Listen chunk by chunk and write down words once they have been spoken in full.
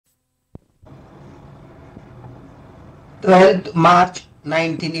12th March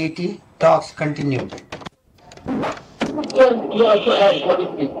 1980. Talks continued. Yes, you also have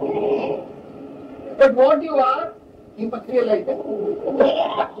qualification. But what you are, you must realize that.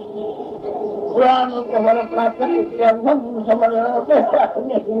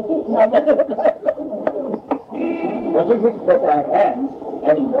 What is it that I am,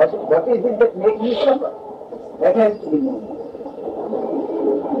 and what is it that makes me suffer? That has to be known.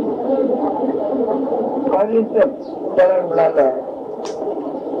 For instance, चरण बनाता है,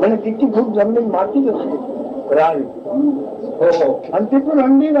 मैंने कितनी खूब जमीन मारती तो राज अंतिम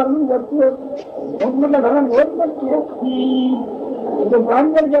अंडी वालू करती है बहुत मतलब घना बहुत करती है तो काम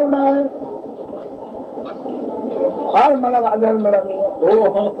कर चलना है हार मला आधार मिला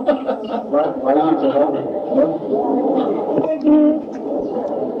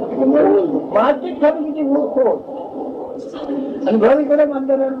मार्केट खाली किती खूप हो आणि घरीकडे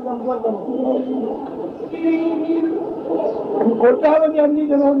मंदिर कोर्टामध्ये अंडी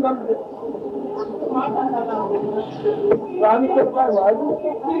जनवून घालते आम्ही तर काय व्हायचं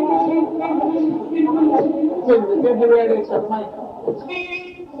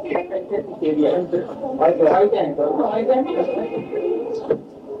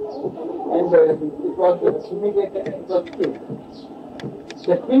and it was fumigated and it was killed.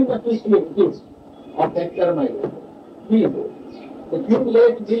 The film appreciates this of that termite. The film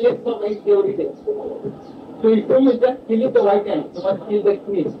lays millions of eggs every day. So if you just kill it the right time, you must kill the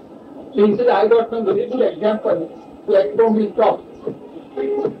queen. So he said, I got some very good example to explain his talk.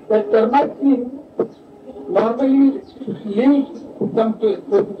 The termite queen normally lives some 5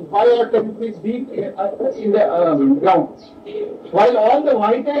 or 10 feet deep in the ground, while all the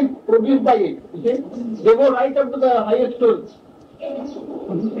white ants produced by it, you see, they go right up to the highest story.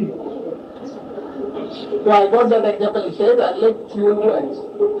 So I got that example. He said, unless you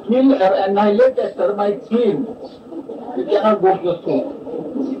kill or annihilate a termite queen, you cannot go to the stone.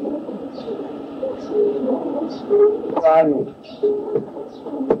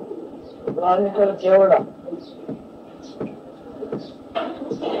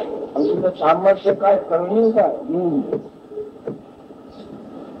 सामर्थ्य काय करणे काय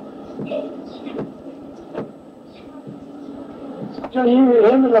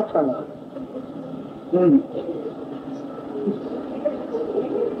हे लक्षण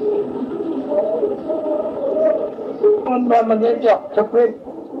मध्ये त्या सफेद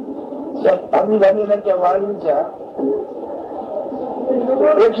आम्ही झालेल्या त्या वाळूच्या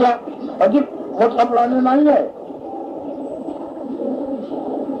पेक्षा अधिक मोठा प्राणी नाही आहे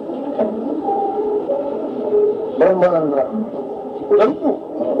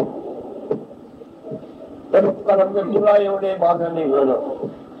तुला एवढे बाधा नाही झालं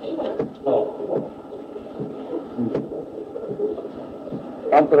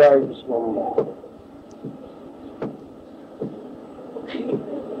अंतराय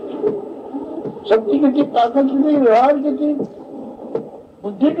शक्ती किती ताकद किती व्यवहार किती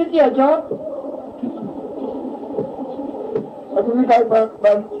बुद्धी किती ह्याच्यावर तुम्ही काय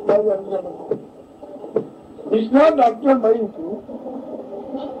कृष्णा डॉक्टर बाई तू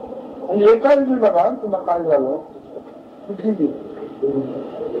आणि एका दिवशी बघा तुला काय झालं किती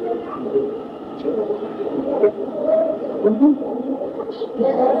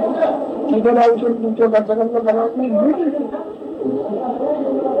औषध तुमच्या त्याच्याकडनं बनवत नाही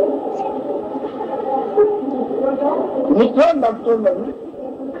मित्र डॉक्टर बाई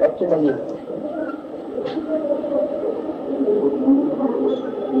त्याची नाही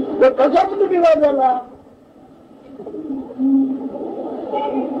कशामध्ये विवाद झाला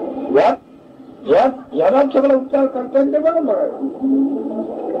याला सगळं उपचार करतात ते बरोबर आहे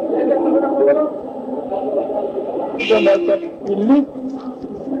दिल्ली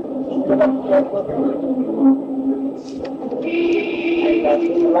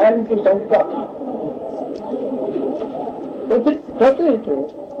संस्था येते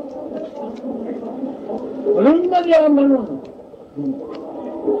म्हणून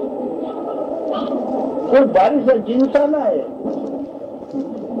खूप बारीक जिन्साला आहे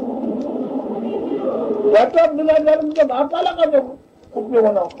त्याचा दिला जर तुमच्या बापाला का देऊ उपयोग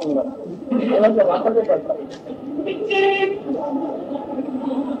कोणाच्या बापाचे करतात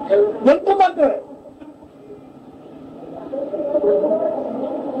म्हणतो मात्र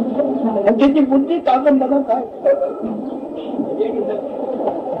त्याची बुद्धी ताकद बघा काय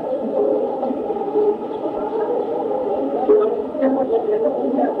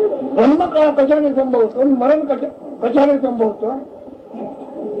जन्म का कशाने संभवतो मरण कशाने संभवतो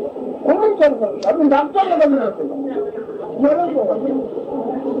कोण विचार करतो आपण डॉक्टरला बघणार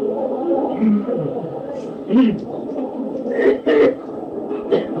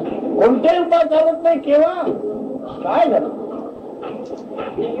कोणताही उपाय चालत नाही केव्हा काय झालं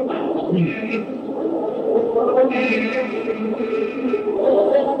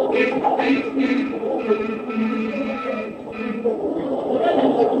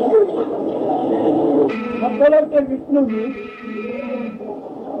आपल्याला ते विष्णूजी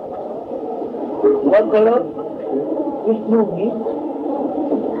विष्णूजी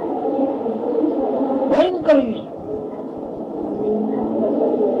भयंकर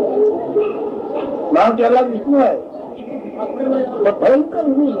नाव त्याला विष्णू आहे भयंकर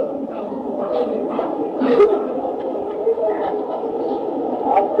विष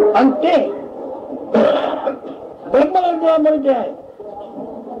आणि ते ब्रह्मविद्यामध्ये आहे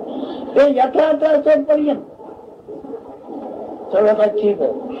ते यथार्थ असेपर्यंत सगळं काय ठीक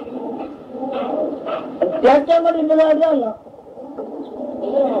आहे त्याच्यामध्ये मला झाला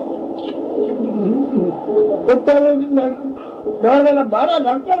त्यावेळेला 12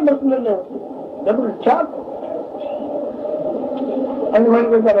 डॉक्टर बसलेले होते डबल छाप आणि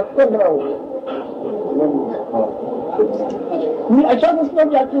म्हणजे रक्त राहू मी अशा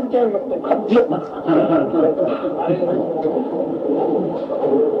पुस्तक याची विचार करतो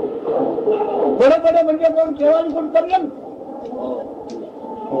बडे म्हणजे कोण केव्हा कोण पर्यंत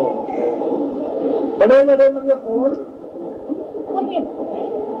बडे म्हणजे कोण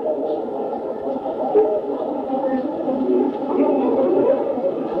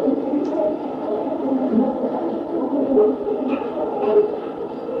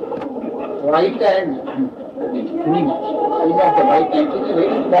right hand is not the right hand. It is a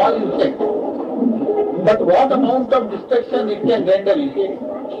very small insect. But what amount of destruction it can render, you see?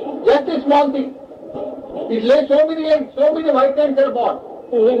 Just a small thing. It lays so many eggs, so many white ants are born.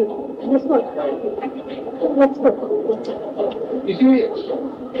 You see,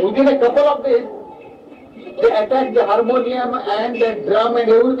 within a couple of days, they attack the harmonium and the drum and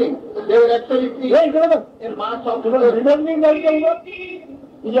everything. They were actually a mass of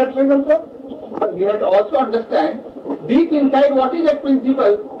But we have to also understand, deep inside what is that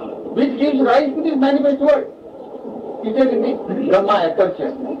principle which gives rise to this manifest world. It is in the Brahma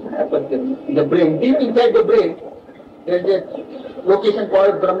aperture, the brain. Deep inside the brain, there is a location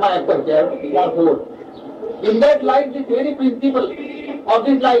called Brahma aperture, hole. In that light, this very principle of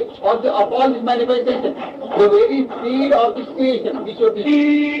this light, of all this manifestation, the very seed of this creation, which should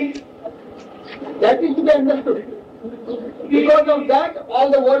be, that is to be understood. Because of that,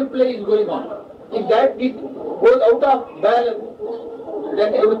 all the world play is going on. If that it goes out of balance,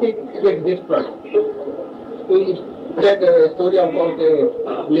 then everything gets destroyed. So he said a story about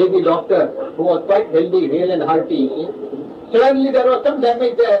a lady doctor who was quite healthy, hale and hearty. Suddenly there was some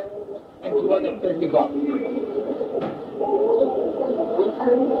damage there, and she was absolutely gone.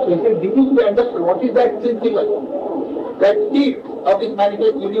 So he said, this is to be understood. What is that principle? That seed of this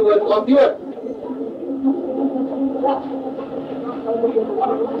manifest universe of the earth.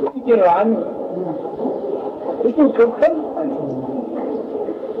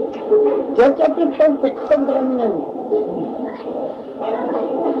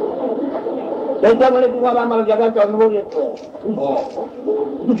 त्याच्यामुळे तुम्हाला आम्हाला जगाचा अनुभव येतो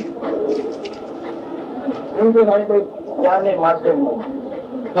त्याने माध्यम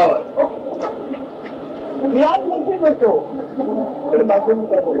मी आज नक्की करतो माध्यम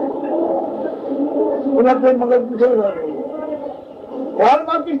काय बोल पुन्हा ते मग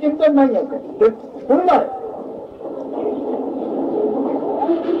हॉलमार्कची चिंतन नाही आहे पूर्ण आहे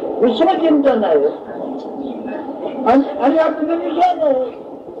विश्वचिंतन आहे आणि आपल्याला विचार आहे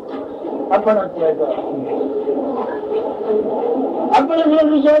आपण आपल्याला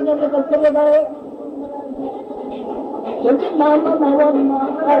विचारायचं कर्तव्य काय त्याची नाव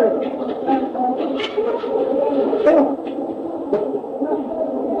काय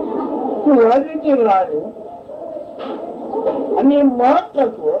तू राहिले आणि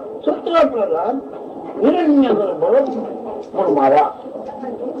महत्त्व सूत्रप्रधान हिरण्यगर्भ म्हणून मारा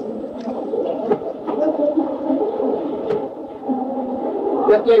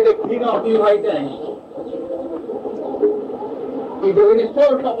Just like the king of the white ants, is the very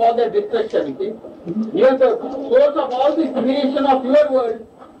source of all the destruction. See? Here the source of all the creation of your world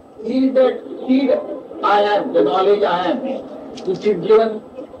is that seed I am, the knowledge I am, which is given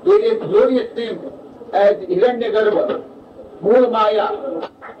various glorious names as Hiranyagarbha, Mool Maya,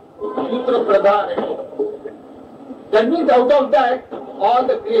 Sutra Pradhan. That means out of that all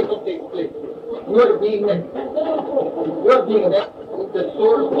the creation takes place. Your beingness is the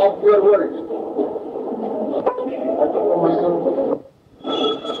source of your world.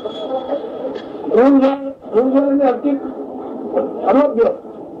 अनोग्य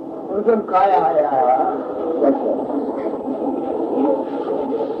काय आहे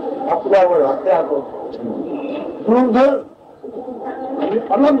आपल्यावर हत्या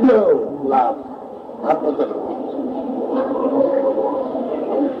अलग लाभ आत्मतत्व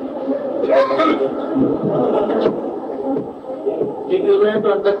if you learn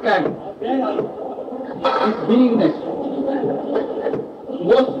to understand this beingness,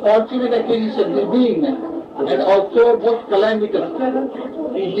 most fortunate acquisition is beingness, and also most calamitous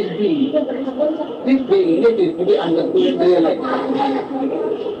is this being. This beingness is to be understood and realized.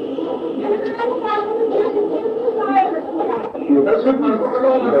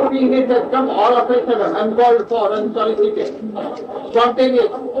 Beingness has come all of a sudden, uncalled for, unsolicited,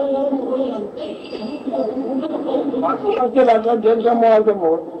 spontaneous.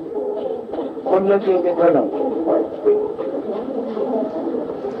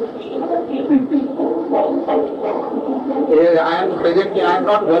 I am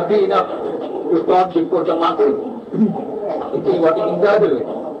not worthy enough to talk before the masses. It is what is the other way.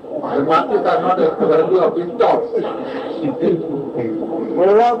 The masses are not worthy of his talks.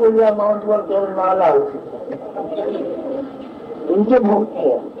 Mount पर तो नाला उनके बहुत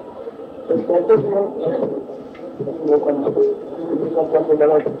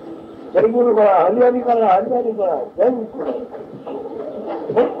है गुरु करा हरियाली करा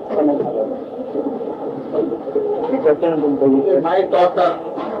my thoughts are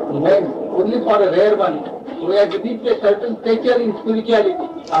meant only for a rare one who has reached a certain stature in spirituality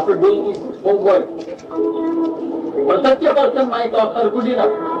after doing his homework. For such a person, my thoughts are good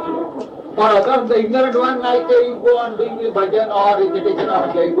enough. For others, the ignorant one, I say you go on doing the bhajan or recitation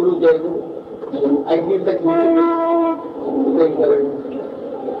of Jai Guru, Jai Guru. I give the credit to the ignorant.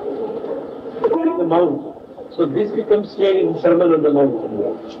 The mount. So this becomes here in Sermon on the Mount.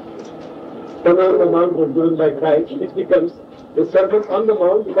 Sermon on the Mount was given by Christ. This becomes the Sermon on the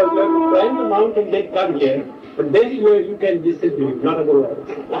Mount because you have to climb the mount and then come here. But then you can disappear, not otherwise.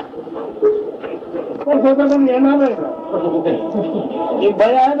 ये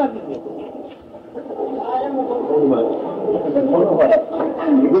भय है ना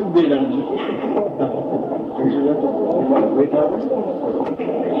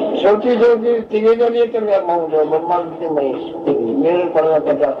शेवटी शेवटी तिघे जण येते ब्रह्मा मेरे पडला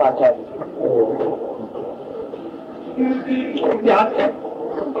त्याचा आचार्य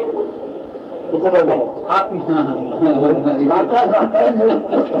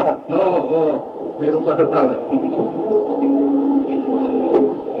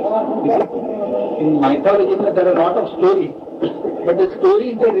In mythology, there are a lot of stories, but the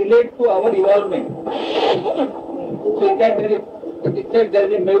stories they relate to our evolvement. So in that it is said there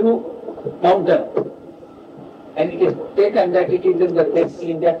is a Meru mountain, and it is taken that it is in the Central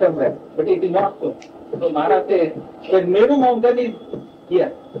India somewhere, but it is not so. So Maharaj says that Meru mountain is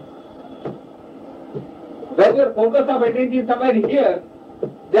here. Where your focus of attention is somewhere here,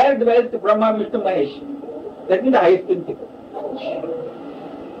 there dwells Brahma, Vishnu, Mahesh. That is the highest principle.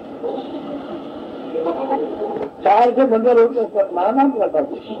 चार से बंदर होते नाना करता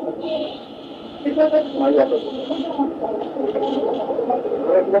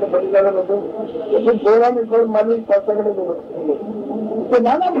बोला में कोई मानी पकड़े तो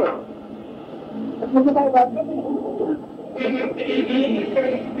नाना मुझे काय बात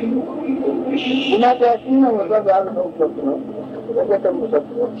पुन्हा ते अशी ना होता जाग नव्हतं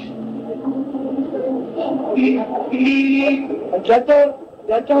शकतो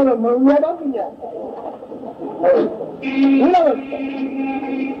त्याच्यावर म्हणूया ना तुझ्या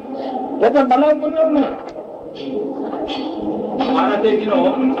त्याचा मला बोलव ना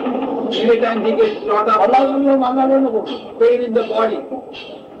anytime he gets lot of pain in the body,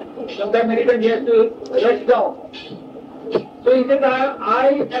 sometimes anytime he has to rest down. So he said,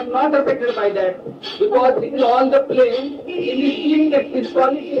 I am not affected by that because it is all the play in the feeling that this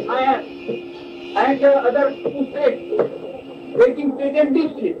quality I am and the other two states, waking state and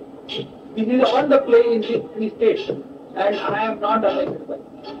deep sleep. This is all the play in this state and I am not affected by it.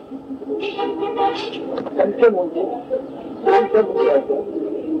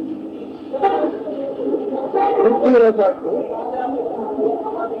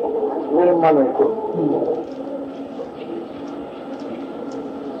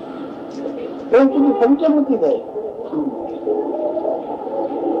 पंचमुखी है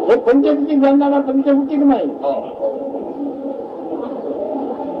पंचमुखी जाणणारा पंचमुखी नाही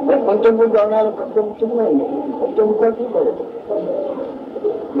पंचमुख जाणणारा पंचमुखी नाही पंचमुखाची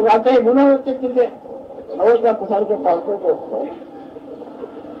मग आता हे गुणावरचे तिथे अवस्था सारखं पावसाचं असतं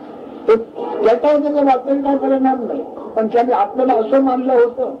त्याच्यावर त्याचा वापर काय परिणाम नाही पण त्याने आपल्याला असं मानलं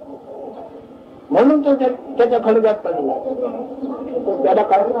होतं म्हणून तो त्याच्या खडग्यात पडला त्याला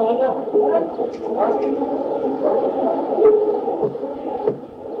काय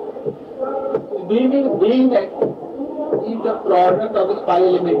being is the product of a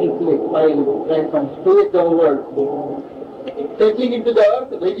five-elemental plate, five elements, right from space downward, taking into the earth,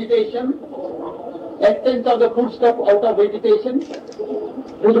 vegetation, essence of the foodstuff out of vegetation,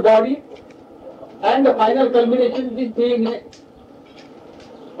 to the body, and the final culmination is beingness.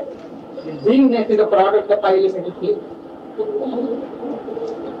 Beingness is the product of five-elemental plate.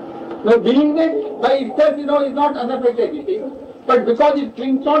 Now, beingness by itself, is not unaffected, you see. But because it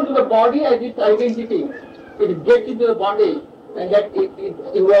clings on to the body as its identity, it gets into the bondage and that it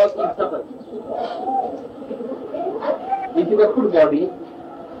involves in suffering. This is a food body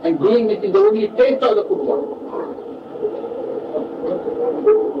and beingness is the only taste of the food body.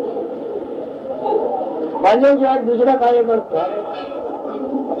 माझे जो आज दूसरा कार्य करता है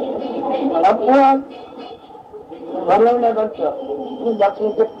अपना भरवण्याकरता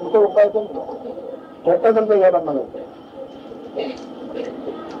डॉक्टरचे कुठे उपाय करतो त्याचा करता यायला म्हणत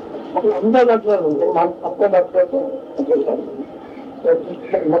आमचा डॉक्टर आपल्या डॉक्टर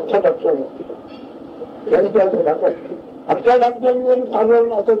मोठा डॉक्टर आपल्या डॉक्टरांनी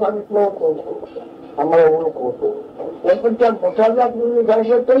साधारण असं सांगितलं होतं आम्हाला ओळख होतो पण त्या मोठ्या डॉक्टरांनी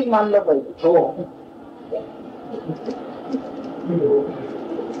सांगितलं तरी मानलं पाहिजे हो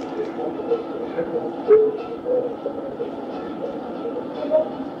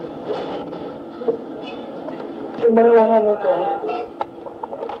बरं होणार होतं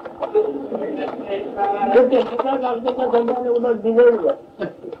डॉक्टरच्या धंद्याने उलट बिघडलं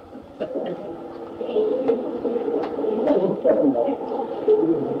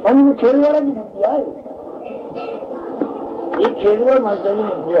पण मी खेळवरच म्हणते आहे ही खेळवर माणसाची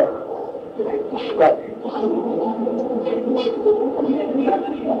म्हणते आहे काय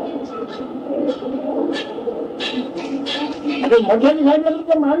मोठ्याने सांगितलं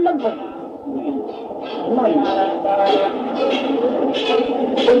तर मानलं पण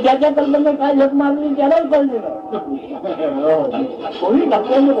ज्याच्या कल्पनेत काय झक मारली त्यालाही कळली नाही कोणी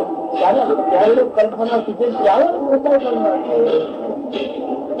डॉक्टरने त्यावेळेस कल्पना तिथे त्यावर उपाय करणार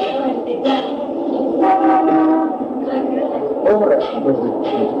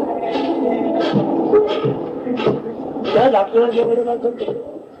त्या डॉक्टरांच्याकडे काय करतो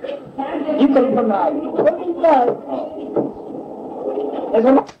ही कल्पना आली काय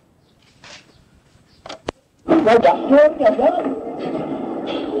डॉक्टर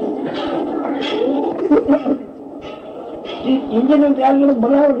इंजिनियर तयार करून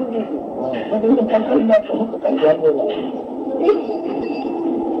बनावट होती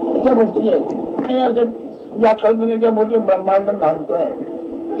या कल्पनेच्या मोठे ब्रह्मांड मानतोय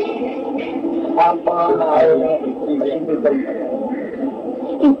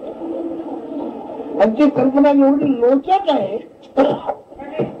त्यांची कल्पना एवढी लोचक आहे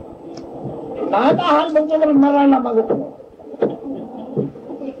नाता हाल म्हणजे मला मरायला मागत नाही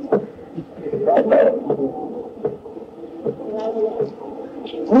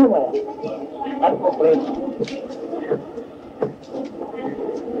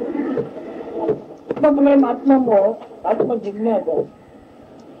आत्मप्रेम आत्ममोह आत्मजिज्ञासा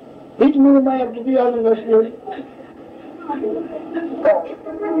हीच मुंबई किती आली असली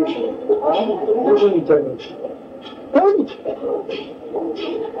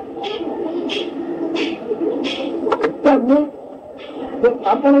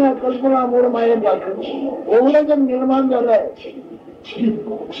आपण या कल्पनामुळे माया जातो एवढं जर निर्माण झालंय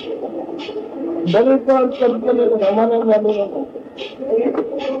बरेच कल्पनेचं समाधान झालेलं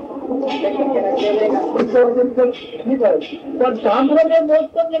ठीक आहे पण सांप्रदाय बोध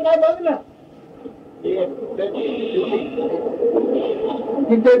म्हणजे काय बघ ना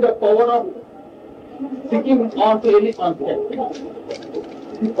It is the power of sticking on to any concept.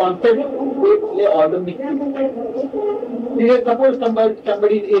 The concept play all the mixing. Suppose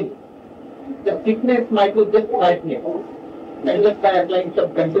somebody is in, the sickness might be just frightening, and just by applying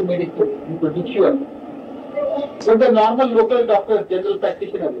some country medicine, you could be sure. But the normal local doctor, general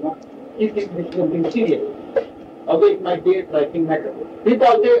practitioner, he thinks this is something serious. Although it might be a frightening matter. He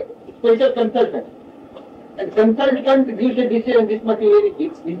calls a special consultant. And consultant gives a decision, this material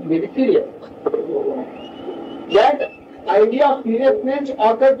is very serious. That idea of seriousness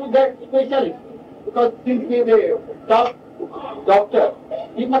occurs to that specialist, because since he is a top doctor,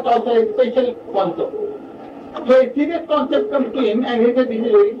 he must also have a special concept. So a serious concept comes to him and he says this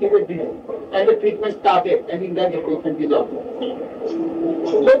is very serious disease. And the treatment started and in that the patient is also.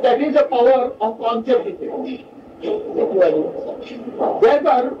 So that is the power of concept, he says.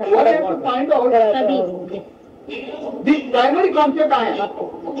 Therefore, what I have to find out is this primary concept I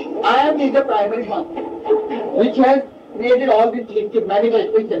am is the primary concept, which has created all this linkage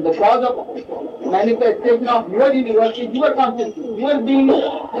manifestation. The cause of manifestation of your universe is your consciousness, your being.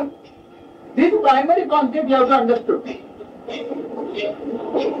 This primary concept you have to understand.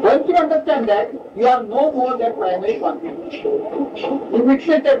 Once you understand that, you are no more than primary consciousness. You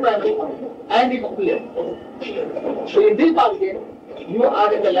witness that primary consciousness and it's clear. So in this bargain, you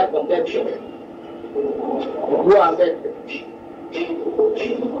are in the lap of that spirit. You are that spirit.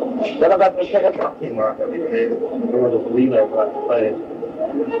 जरा बात पूछा करता हूँ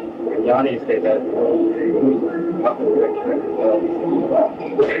यहाँ नहीं state है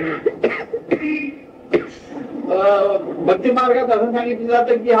भक्ती मार्गात असं सांगितलं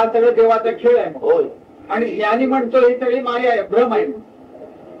जातं की हा सगळं देवाचा खेळ आहे आणि ज्ञानी म्हणतो ही सगळी माया आहे, भ्रम आहे.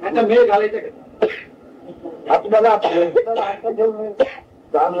 आता मेळ घालायचं का? आपल्याला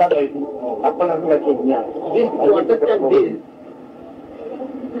चांगला पाहिजे आपण आपल्याला ज्ञान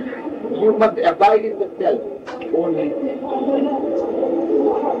You must abide in the self only.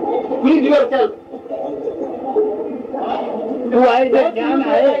 Please yourself. तू आहे ते ज्ञान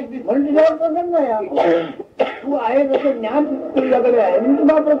आहे म्हणून तुझ्यावर प्रसन्न आहे. तू आहे तसं ज्ञान तुझ्याकडे आहे म्हणून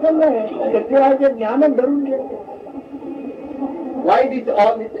तुम्हाला प्रसन्न आहे. तू आहे ते ज्ञान धरून घे. Why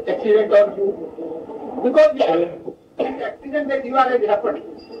all this accident on you? Because the accident that you are has happened.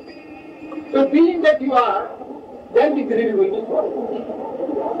 So being that you are, then the greed will be solved.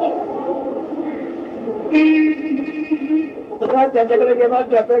 त्याच्याकडे गेला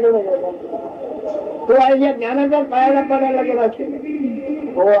त्याच्याकडे तो आहे या ज्ञानाच्या पायाला पडायला गेला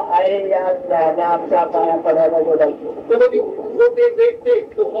तो आहे या ज्ञानाच्या पाया पडायला गेला. So they take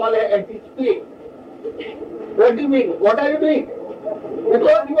to fall and speak. What do you mean? What are you doing?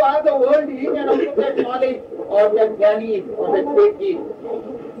 Because you are the world in and out of that knowledge or that jnani or that stage.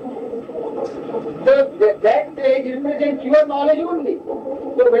 So that stage represents your knowledge only.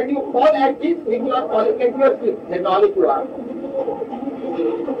 So when you fall at this, when you are falling at your feet, the knowledge you are.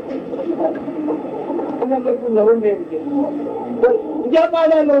 तुझ्या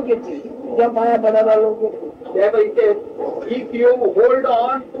पाया लोक येते तुझ्या पाया पडायला लोक येते. Therefore it says, if you hold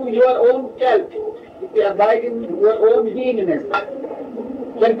on to your own self, if you abide in your own beingness,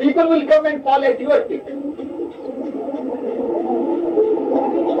 then people will come and fall at your feet.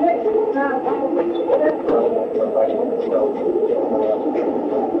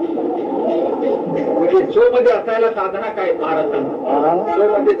 Show मध्ये असायला साधना काय महाराजांना शो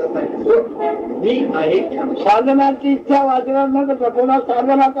मध्ये मी आहे. साधनाची इच्छा वाचणार न करता कोणा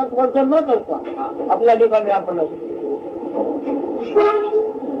साधनाचा स्पर्श न करता आपल्या ठिकाणी आपण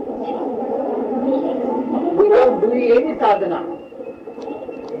without doing any sadhana,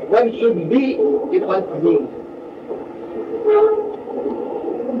 one should be in one's being.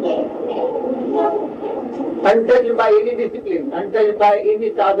 Untouched by any discipline, untouched by any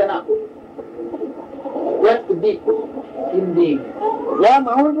sadhana, just be in being. या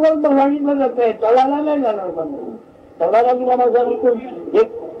माउंटवर सांगितलं जात आहे तळाला नाही जाणार पण तळाला तुला माझा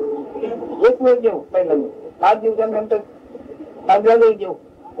एक वेळ जेव पहिला 5 दिवसानंतर 5व्या वेळी जेव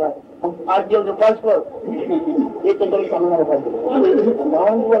 5 दिवस उपास कर एकत्र सांगणार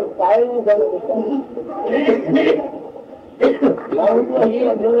माउंटवर काय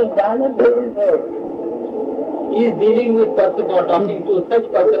He is dealing with person or talking to such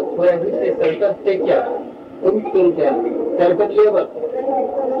person who has a certain stature, certain level.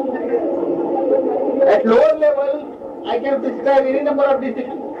 At lower level, I can prescribe any number of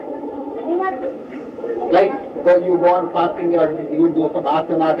disciplines. Like when you go on fasting, you do some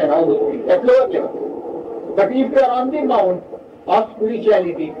asanas and all those things. At lower level. But if you are on the mount of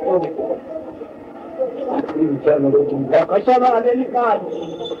spirituality, कशाला आलेली काय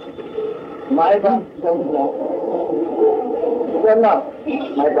मायबाप मायबाप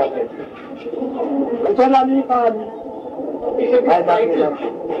कशाला आलेली काय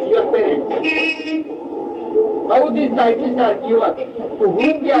your parents. How these titles are given, to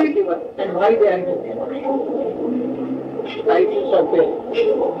whom they are given, and why they are given. Titles of parents.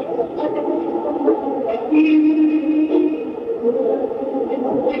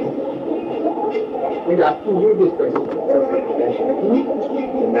 We have to do this question.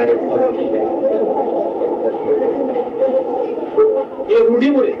 हे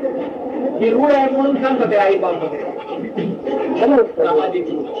रूढीमुळे ही रूढ आहे म्हणून सांगतात आई बाबा सामाजिक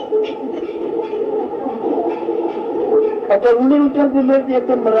आता रुढी उत्तर दिले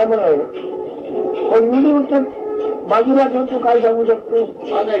एकदम बरोबर आहे पण रुढी उत्तर बाजूला ठेवून तू काय सांगू शकतो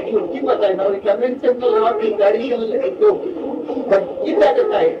की बताय ना कन्व्हेन्शन गाडी but keep that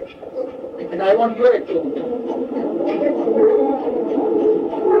aside and I want your explanation.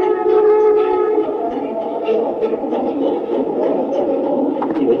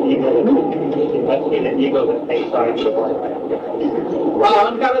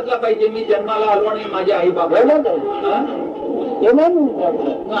 अहंकारच पाहिजे मी जन्माला आलो आणि माझे आई बाबा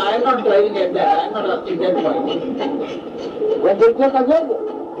No, I am not driving at that. I am not asking that point.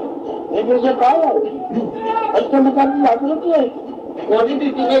 What is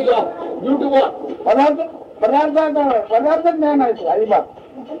this image of? You do what? पदार्थ ज्ञान आहे आई बाप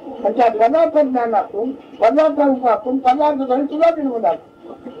त्या पदार्थ ज्ञानातून पदार्थातून पदार्थ घरी तुला निर्माण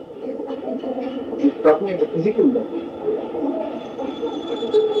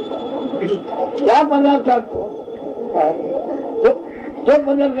त्या पदार्थातून जो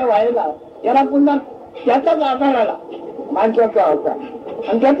पदार्थ व्हायला त्याला पुन्हा त्याचाच आधार आला माणसाचा होता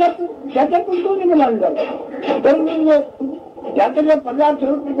आणि त्याच्यातून तो निर्माण झाला तर त्याचे जे पदार्थ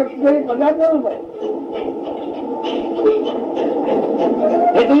पदार्थ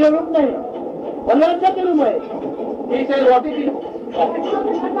हे तुझे रूप नाही पदार्थाचे रूप आहे He said, what is it?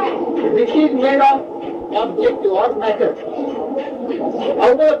 This is made of objective or matter.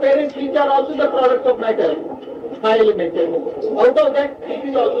 Out of the parents, which are also the products of matter, high elemental. Out of that, this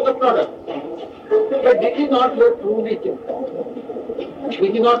is also the product. But this is not your true nature.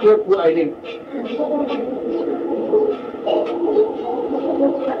 This is not your true identity.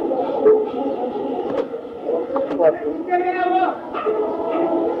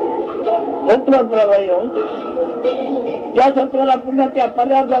 सत्व प्रवाही होऊन त्या सत्वाला पुन्हा त्या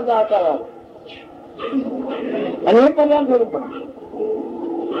पदार्थाचा आकार आला आणि हे पदार्थ रूप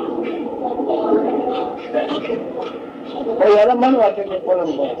याला मन वाटत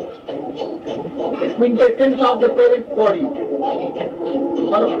परंपरा Quintessence of the parent's body.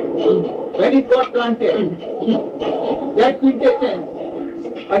 When it got planted, that quintessence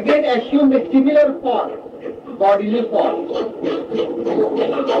again assumed a similar form, bodily form,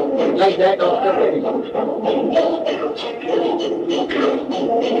 like that of the parent.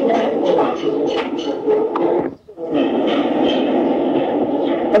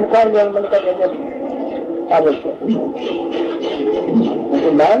 संस्कार जन्म का जन्म आवश्यक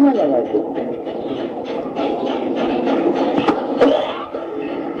बाहर में लगाते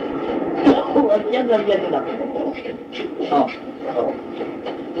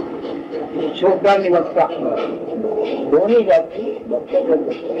छोटा निवक्ता दोनों जाती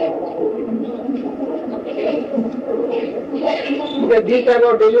These type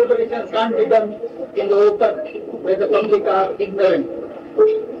of deliberations can't be done in the open where the public are ignorant.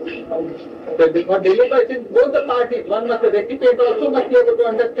 For deliberations, both the parties, one must recipient also must be able to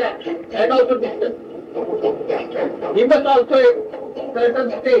understand and also discuss. He must also have certain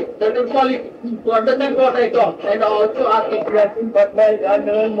state, certain quality to understand what I talk and also ask it.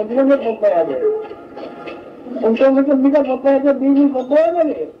 मतलब में papaya है उनको मतलब बिना papaya तो बीज में papaya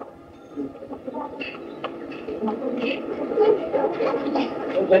नहीं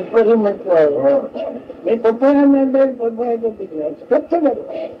बचपन में मत मैं पपाया में पपाया तो बीज सबसे बड़ा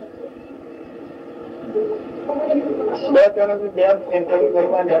बहुत तरह से देव सेंटर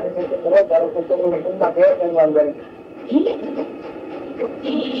करवा जाने में तो बहुत सारे कुत्तों को ना फेर करवा जाने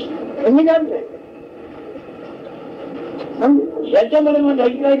नहीं जानते हम याच्यामध्ये मग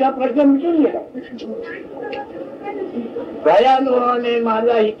ऐकला प्रश्न मिटून गेला दयालुवाने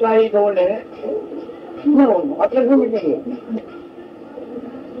माझा हिताही धोणे हा प्रश्न मिटून गेला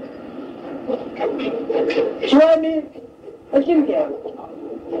शिवाय मी अचिंत्य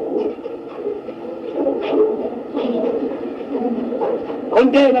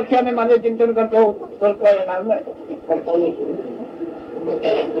कोणत्याही लक्ष्याने माझे चिंतन करतो करता येणार नाही करता येईल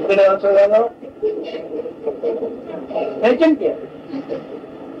इकडे असं झालं हे चिंत्य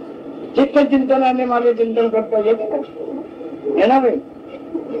चित्त चिंतनाने माझे चिंतन करता येत येणार नाही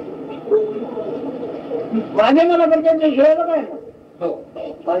माझे मला करता शिवायला काय ना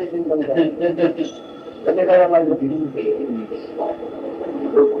माझे चिंतन कधी काय माझं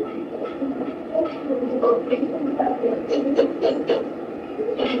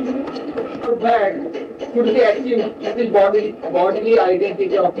Bad should be achieved with this bodily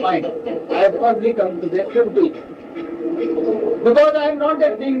identity of mind. I have probably come to that should be. Because I am not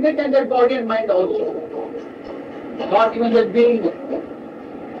that beingness and that body and mind also. Not even that beingness.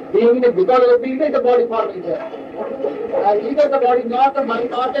 Beingness, because of the beingness, the body form is there. Either the body, not the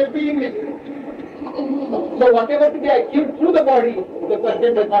mind, not that beingness. So whatever to be achieved through the body, the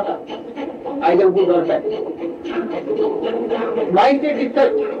person does not have. Either good or bad. Mindset is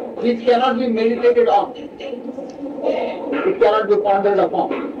such which cannot be meditated on. It cannot be pondered upon.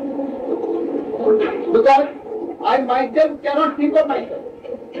 Because I myself cannot think of myself.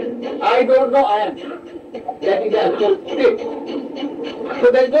 I don't know I am. That is the actual state.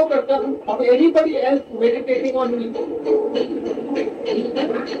 So there is no question of anybody else meditating on me.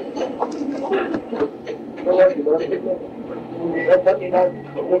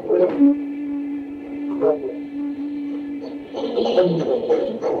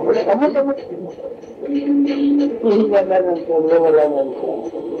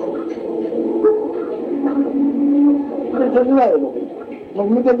 मग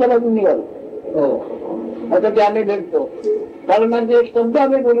मी त्यांच्या बाजून निघालो. आता ते आम्ही भेटतो कारण म्हणजे एक शब्द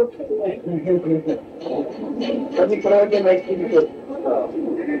आम्ही बोलत कधी प्रवचन माहिती दिसत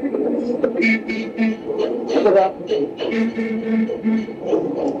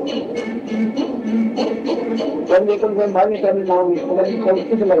त्यांनी एकूण मागे त्यांनी नाव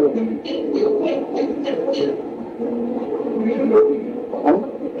संस्कृती लागलं.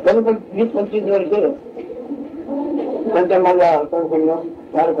 त्यानं पण 20-25 वर्ष त्यांच्या माझ्या संपूर्ण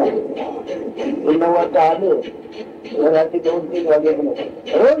फार काय 9 वाजता आलो रात्री 2-3 वाजे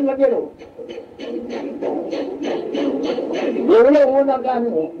रोज लगेलो. एवढं होऊन आता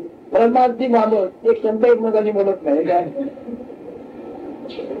आम्ही परमार्थी बाबत एक शब्द एकमेकांनी बोलत नाही काय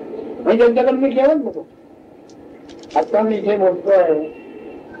म्हणजे त्यांच्याकडे मी जेवण बघतो. आता मी इथे बोलतोय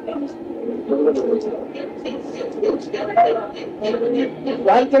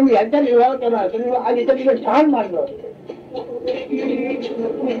मी यांचा विवाह केला तर आज इथं तिथे छान मांडलं.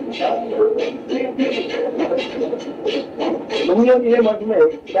 म्हणजे हे म्हटलंय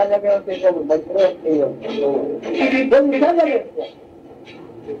त्या जागेवर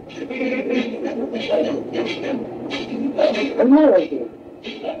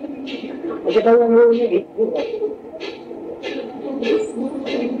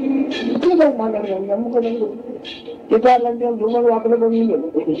धुमल वाकडं बघून गेलो.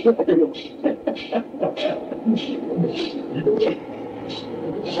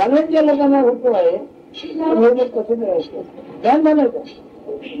 खाण्याच्या लोकांना होतो आहे कसं करायचं ध्यान म्हणायचं.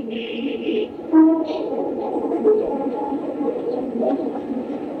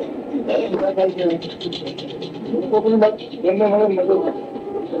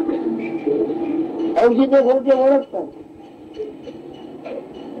 औषध घरचे ओळखतात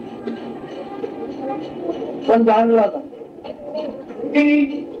पण जाणला होता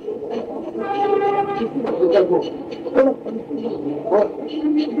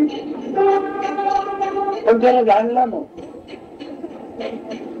पण त्याला जाणला ना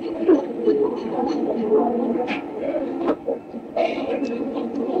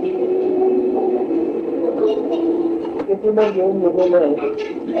किती बघ घेऊन निघून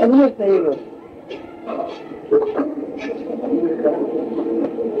अजूनच नाही ग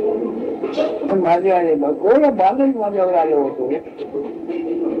माझे आले कोण बालच माझ्यावर आले होते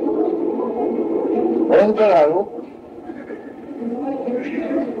भयंकर आरोप.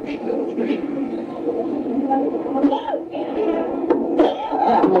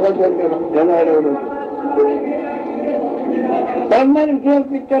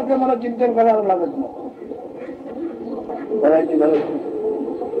 पिक्चरचं मला चिंतन करावं लागत नाही. करायची गरज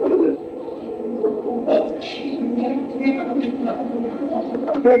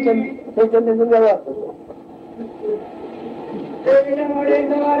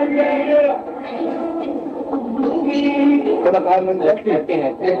काय म्हणते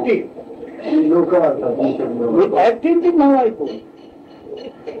लोक ऍक्टिंगचीच नाव ऐकू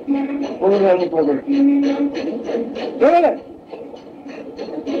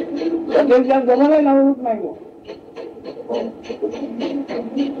जमाना नाव नाही.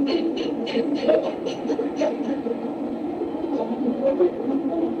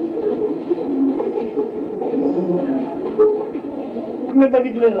 तुम्ही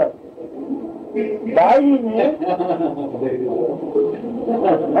बघितलेलं बाईने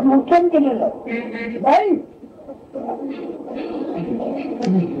मुख्यम केलेलं बाई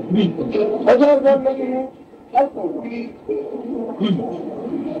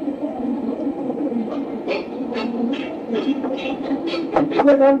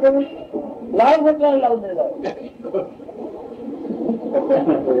लाल बदलायला लावून दिला.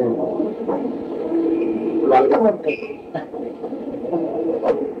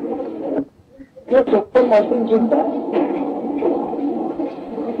 सोप्पं मासून चिंता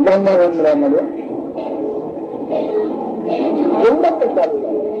ब्रह्मरंध्रामध्ये एवढं ते चाललं.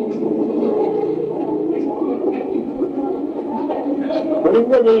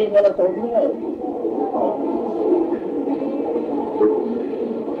 मला सोडलं आहे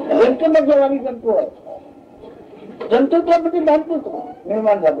जंतुमध्ये जंतू आहे. जंतुत्वामध्ये भांतुत्व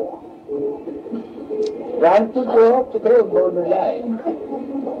निर्माण झालं. भांतुत्व तिकडे उद्भवलेलं आहे.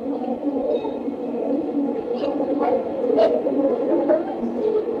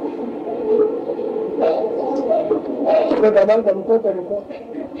 दबाव जमतो तरी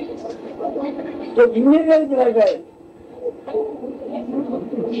तो इंजिनियर करायचा आहे.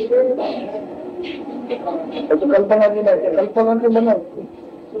 त्याची कल्पना जी नाही कल्पना बनव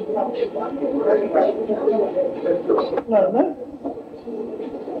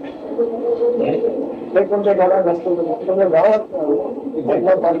तुमच्या घरात असतो तुमच्या गावात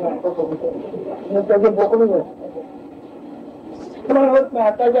त्याचं बोकडून होत नाही.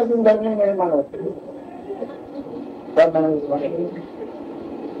 आताच्या धर्म निर्माण होते.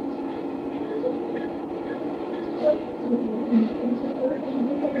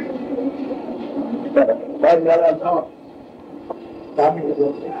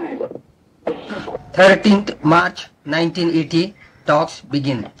 March 1980 talks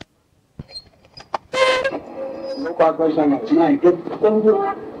begin.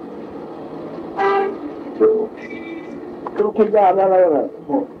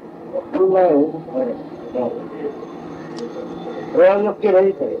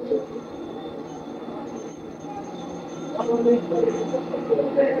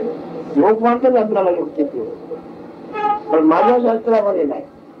 लोक मानतात आपल्याला युक्ती, पण माझ्या शास्त्रामध्ये नाही.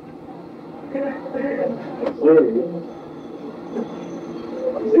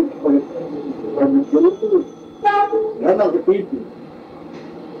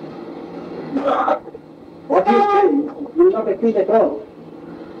 What you say will not appeal at all.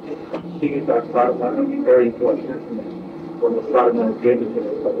 Very important. When the Sadhana gave it to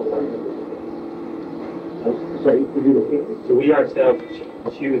us. Sorry, could you repeat? So we ourselves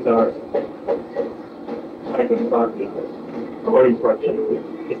choose our kind of bhakti according to our choice.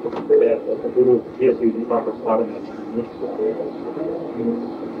 It's the Guru gives you the proper sadhana.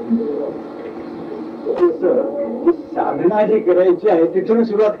 साधना जी करायची आहे तिथून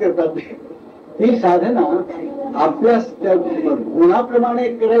सुरुवात करतात. ही साधना आपल्या गुणाप्रमाणे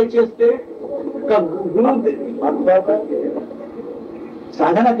करायची असते का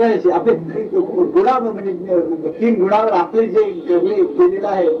साधना करायची आपले गुणावर, म्हणजे 3 गुणावर आपले जे केलेलं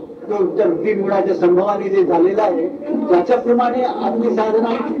आहे तो 3 गुणाच्या संभवाने जे झालेला आहे त्याच्याप्रमाणे आपली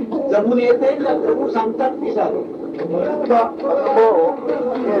साधना जमून येते. प्रभू सांगतात ती साधना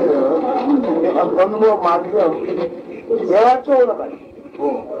अनुभव माध्यम देवाचं ओळख आहे.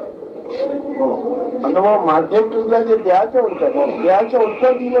 अनुभव माध्यम तुझ्या जे देहाचं ओळख आहे, देहाच्या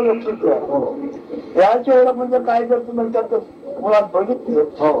ओळखं तुझं व्यक्तित्व आहे. देहाची ओळख म्हणजे काय करतो म्हणतात मुळात बघितलं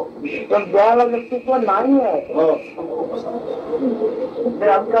तर देहाला व्यक्तित्व नाही आहे.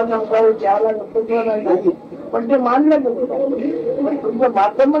 आमच्या संसार देहाला व्यक्तित्व नाही, पण ते मानलं गेलं. पण तुमचं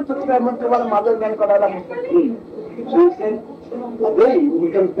माध्यमच चुकलं आहे म्हणून तुम्हाला माझं ज्ञान करायला मिळतं. Again, we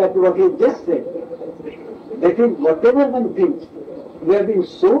come back to what he just said. That is, whatever one thinks, we have been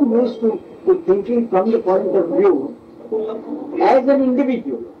so used to thinking from the point of view as an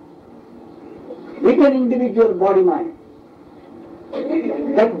individual, with an individual body mind,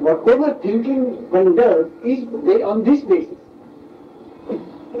 that whatever thinking one does is on this basis.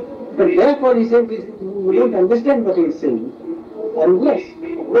 But therefore he says, we don't understand what he is saying unless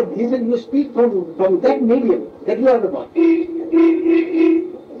you speak from that medium that you are the body.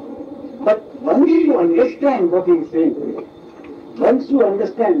 But once you understand what he is saying, once you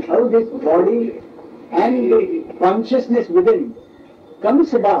understand how this body and the consciousness within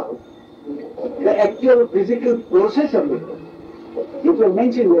comes about, the actual physical process of it, which was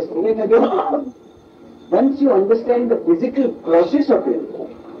mentioned yesterday and again, once you understand the physical process of it,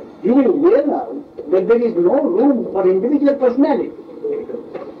 you will realize that there is no room for individual personality.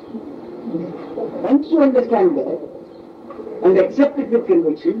 Once you understand that and accept it with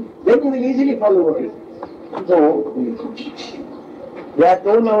conviction, then you will easily follow what it is. So, या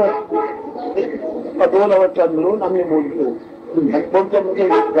 2 अवर्षात मिळून आम्ही बोलतो. म्हणजे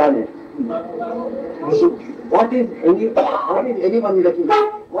गाणे. What is anyone looking at?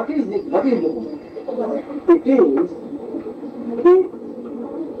 What is this? What is it? It is the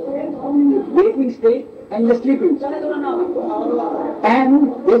waking state and the sleeping state. And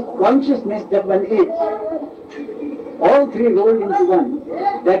this consciousness that one is. All 3 rolled into one.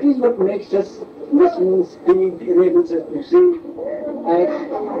 That is what makes us listen, speak, enables us to see. And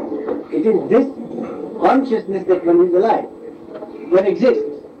it is this consciousness that one is alive, one exists,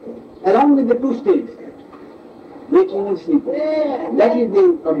 along with the 2 states, waking and sleeping. That is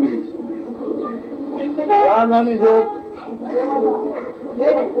the combination.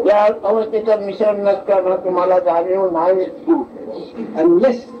 या अवस्थेचं मिश्रण नसताना तुम्हाला जाणीव नाही.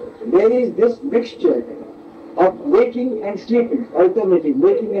 Unless there is this mixture of waking and sleeping, alternating,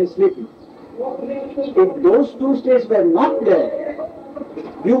 waking and sleeping. If those 2 states were not there,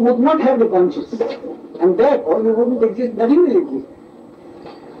 you would not have the consciousness, and therefore you wouldn't exist, nothing will exist.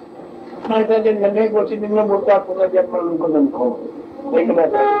 माणसाचे नवे गोष्टी तुम्ही बोलता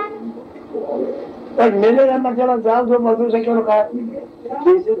पण मेलेल्या माणसाला जाग झोप बसू शकेल काय?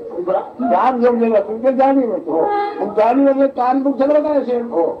 जाग झोप गेला तुमचे जाणीव होतो. जाणीव म्हणजे कान दुख सगळं काय असेल.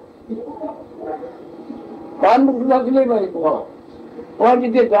 कान दुख असले पाहिजे. पण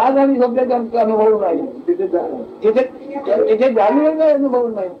जिथे जाग आणि झोपल्याचा अनुभव नाही, तिथे तिथे जाणीव अनुभव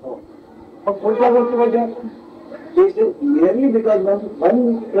नाही. मग पुढच्या गोष्टी म्हणजे This is merely because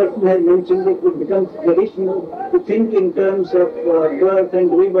one person has mentioned it becomes traditional to think in terms of birth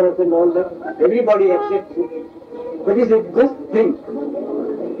and rebirth and all that. Everybody accepts it. But is it just think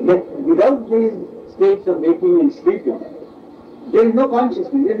that without these states of waking and sleeping, there is no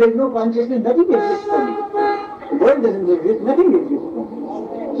consciousness. If there is no consciousness, nothing exists for me. The world doesn't exist, nothing exists for me.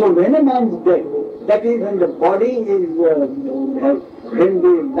 So when a man is dead, that is when the body is, when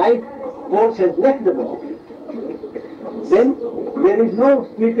the life force has left the body, then there is no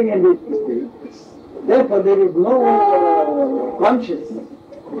sleeping and waking state. Therefore there is no consciousness.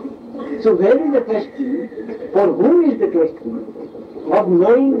 So where is the question? For whom is the question of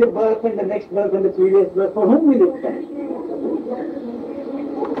knowing the birth and the next birth and the previous birth? For whom will it stand?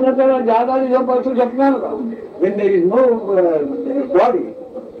 When there is no body,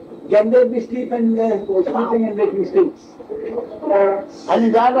 can there be sleep and sleeping and waking states? आणि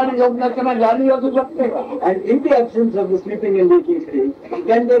जाग आणि झोप नसताना जाणी असू शकते का? And in the absence of the sleeping and waking state,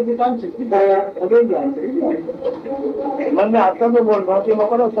 can there be consciousness? Again the answer is yes. म्हणजे आता जो बोलतो ते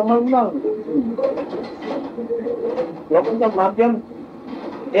लोकांना समजणार लोकांचं माध्यम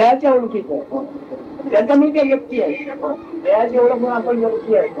देहाच्या ओळखीचं आहे, त्याचा मी त्या व्यक्ती आहे, देहाची ओळख म्हणून आपण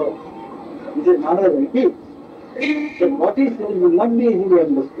व्यक्ती आहे. It is Maharaj repeats that what he says will not be easily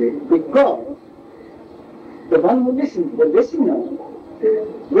understood because the one who listens, the listener,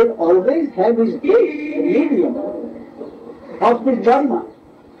 will always have his base, the medium of the dharma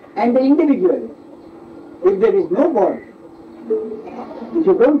and the individual. If there is no body, if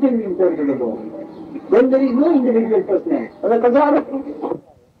you don't think in terms of the body, then there is no individual personality. आता कसं आलं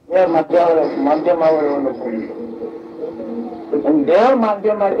या माध्यमावर अवलंबून देह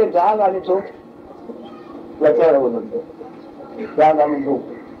माध्यम आहे, जाग आणि झोप याच्यावर अवलंबून. जाग आणि झोप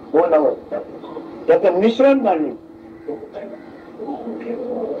दोन अवस्था, त्याचं मिश्रण झाले.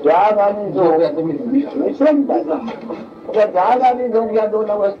 जाग आणि झोप मिश्रण झालं. जाग आणि झोप या दोन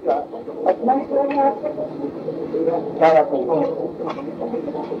अवस्था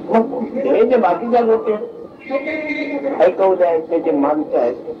हे जे बाकीच्या गोष्टी ऐकवले आहेत, त्याचे माणसं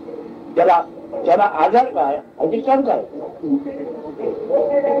आहेत, त्याला आजार काय, अधिकार काय?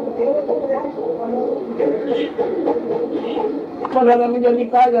 म्हणजे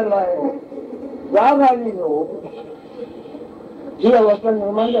काय झालं आहे, जाग आणि झोप ही अवस्था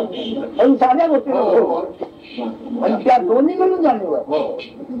निर्माण झाली आणि साध्या गोष्टी आणि त्या दोन्ही मिळून जाणीव आहे.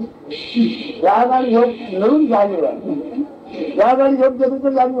 जाग आणि झोप मिळून जाणीव आहे. जाग आणि झोप जर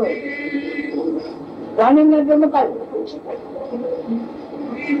जाणीव आहे, जाणीव नाही तर मग काय?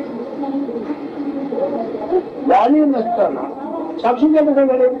 जाणीव नसताना साक्षीच्या कसं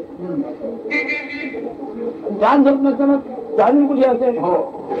मिळेल? जाण झोप नसताना जाणीव कुठे असेल?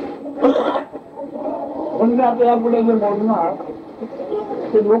 म्हणून आता यापुढे जे बोलणार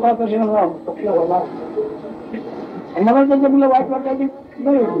ते लोकांपासून होणार. मला त्याच्या मुलं वाईट वाटायची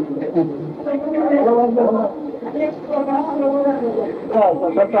नाही.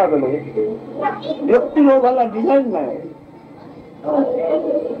 व्यक्ती लोकांना डिझाईन नाही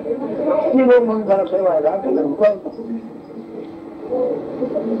लोक म्हणून जरा ठेवायला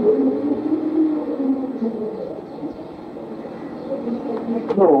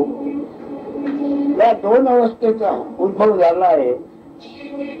या दोन अवस्थेचा उद्भव झाला आहे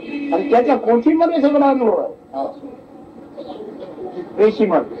आणि त्याच्या कोठीमध्ये सगळा अनुभव आहे.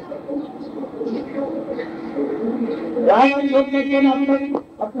 पेशीमध्ये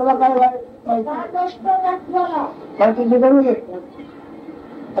आपल्याला काय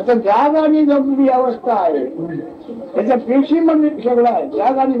आता जाग आणि झोपडी अवस्था आहे, त्याच्या पेशीमध्ये सगळं आहे.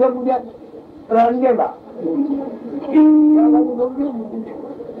 जाग आणि झोपडी रांगेला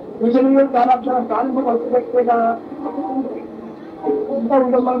आपल्याला कान पण असू शकते का?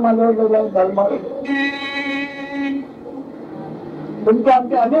 माझ्यावर धर्म तुमच्या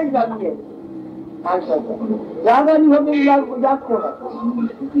आमचे अनेक जाती आहेत माणसाच्या. जाग आणि झोपडी जाग कोण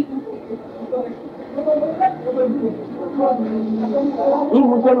ही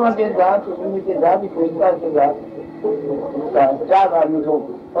मुसलमानचे जात, तुम्ही जात, कोणताचे जात, जाग आणि झोप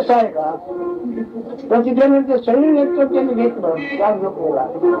असं आहे का? तर तिथे शरीर एक त्यांनी घेतलं जाग झोपलेला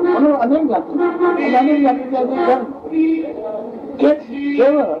म्हणून अनेक जाती, अनेक जातीच्या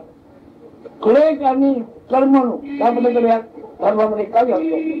केवळ क्लेश आणि कर्मणू त्यामध्ये या धर्मामध्ये काय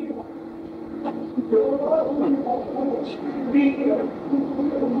असतो?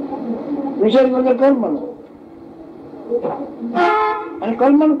 विशेष म्हणजे कर्मणू आणि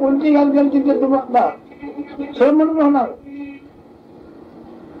कर्मणू कोणती घाल तिथे तुम्हाला श्रम म्हणून होणार.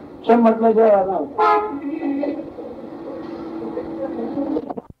 श्रम म्हटलं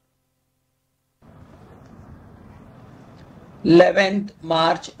 11th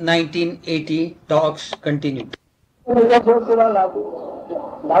March 1980 talks continue. Search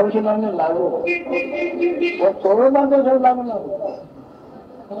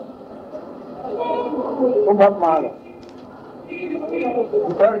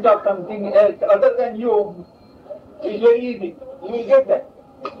of something else other than you is very easy. You will get that.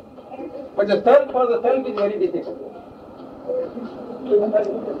 But the search for the self is very difficult. The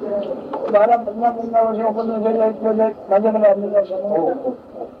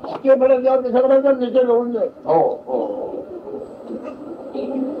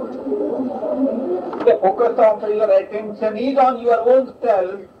focus of your attention is on your own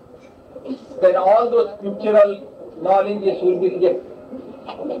self, then all those scriptural knowledges will be rejected.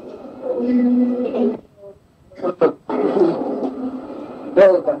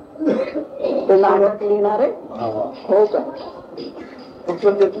 ते नाटक लिहिणार आहे हो का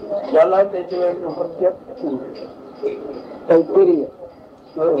ज्याला त्याचे काहीतरी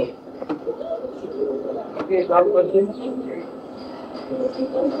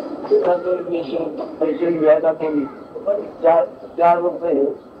पैसे घ्यायला कोणी 4 रुपये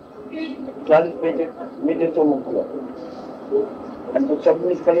 40 पैसे मी देतो म्हटलं आणि तो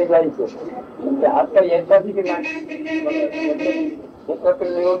सबमिट कडे जायचं आता याच्यासाठी की नाही एकत्र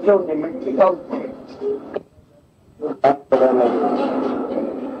निरोध घेऊन दे म्हणजे जाऊ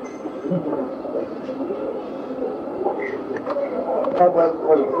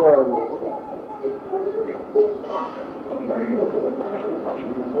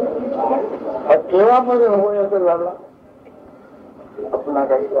केव्हामध्ये हो असं झाला आपला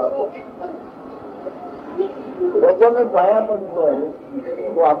काही लोकांना पाया पडतोय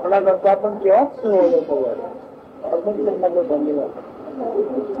तो आपला करता आपण केव्हाच होतो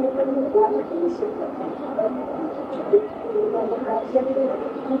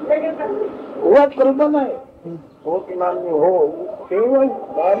उगाच कल्पना आहे हो की मान्य हो केवळ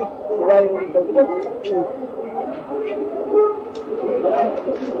बारीक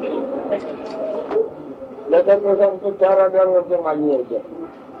सांगतो 4000 वर्ष मागणी यायच्या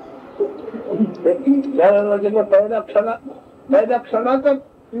पहिल्या क्षणातच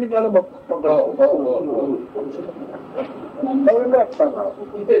मी त्याला बघतो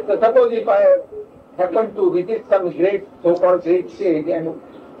Suppose if I happen to visit some great, so-called great sage and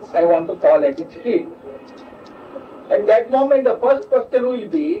I want to fall at its feet, at that moment the first question will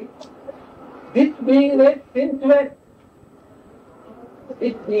be, this beingness since when?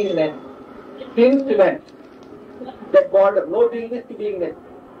 This beingness since when? That border, no beingness to beingness.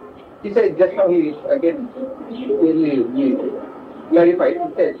 He says, just now he again clarified, he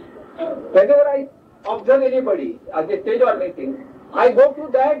says, whenever I observe anybody at the stage or meeting, I go to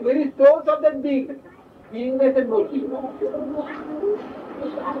that very source of that beingness and no beingness.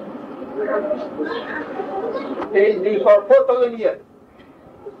 Say for 4,000 years.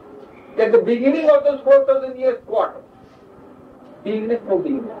 At the beginning of those 4,000 years, what? Beingness, no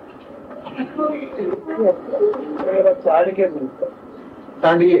beingness.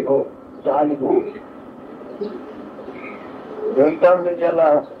 सांडगे हो त्याला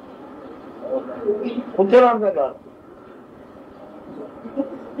कुठे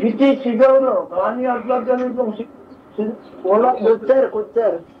किती शिकवलं पाणी असलं तरी तो ओला कुत्तर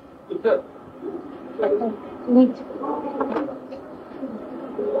कुत्तर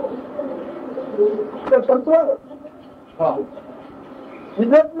सत्व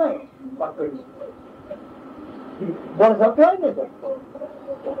शिजत नाही पण सत्व आहे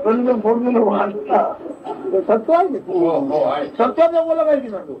ना फोडलेलं वाढता सत्व आहे सत्वाचा बोला पाहिजे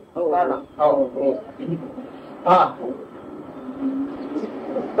ना तू हा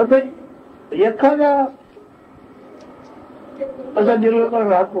एखाद्या असा निर्णय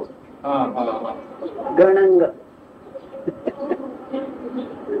राहतो गणंग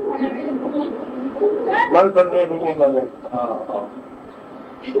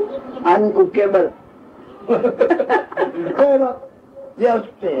अनकुकेबल जे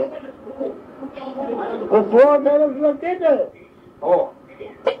असते तेच आहे हो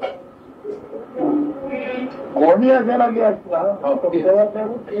कोणी असायला जे असला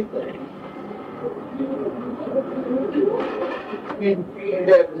in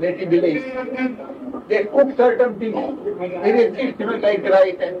their native village, they cook certain things, very systematic like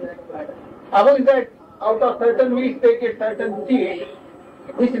rice and among that, out of certain meats they get certain seeds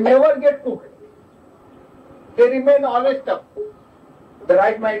which never get cooked. They remain always stuck. The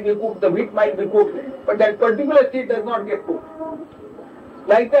rice might be cooked, the wheat might be cooked, but that particular seed does not get cooked.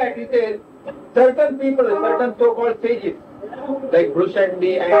 Like that, he says, certain people, certain so-called sages, like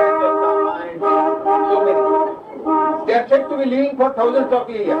Brushandi and so many, they are said to be living for thousands of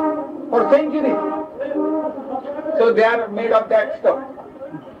years, for centuries. So they are made of that stuff.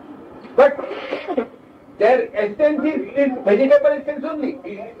 But their essence is vegetable essence only.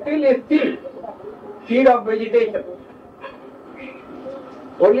 It's still a seed of vegetation.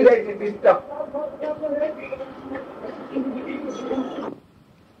 Only that it is stuff.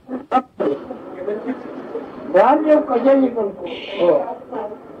 ध्यान जो कजे निकल को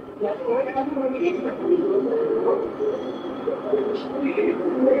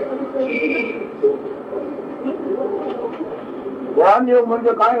ध्यान योग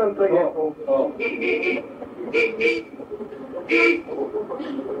म्हणजे काय म्हणतोय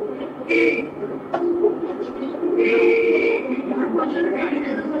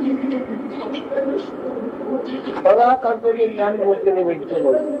बघा करतो ज्ञान गोष्टीने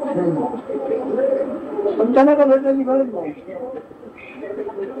भेटतो पण त्यांना का भेटायची गरज नाही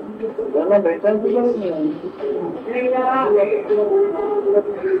त्यांना भेटायची गरज नाही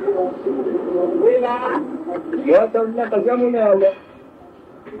या संज्ञा कशामुळे आल्या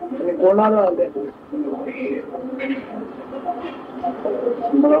आणि कोणाला आल्या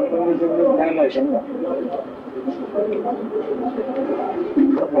मला काय माहिती ना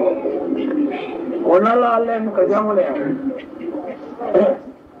कोणाला आल्या आणि कशामुळे आल्या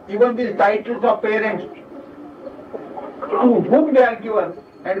Even these titles of parents, to whom they are given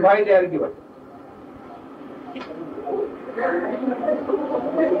and why they are given.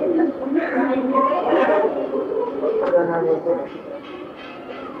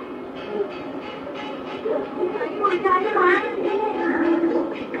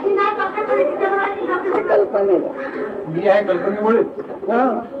 मी आहे कल्पनेमुळे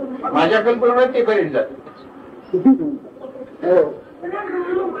माझ्या कल्पनेमुळे ते पेरेंट जात.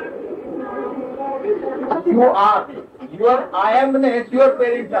 You are, your I amness, your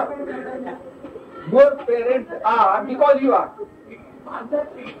parents are. Your parents are because you are.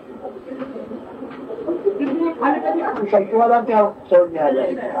 सत्वाला त्या सोडण्यात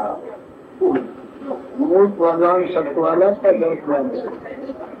आले मूळ प्रधान सत्वाला त्या जोडण्यात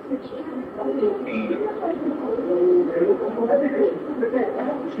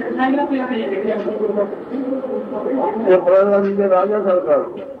प्रधान राजा सरकार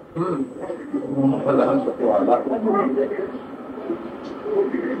प्रधान सत्वाला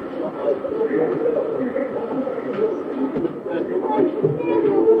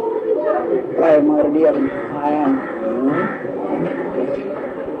primordial I am.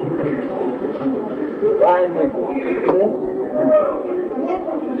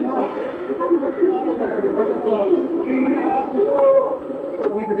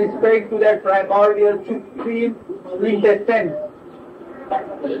 With respect to that primordial supreme quintessence,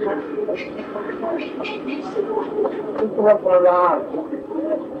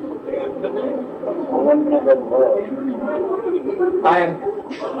 I am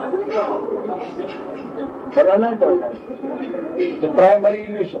the primary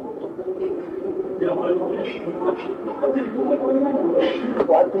illusion.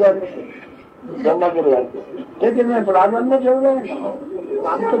 प्राधान्य ठेवलंय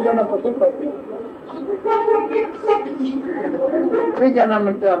आमचं त्यांना कसं करते ते ज्यांना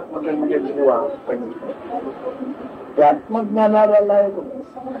म्हणते आत्मज्ञान म्हणजे आत्मज्ञानाला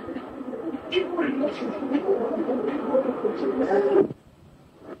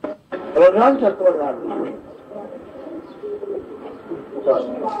प्रधान सत्व झालं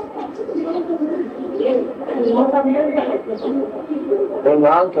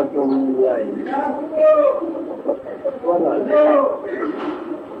प्रधान सत्व म्हणजे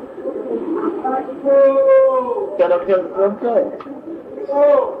त्याला कोणतं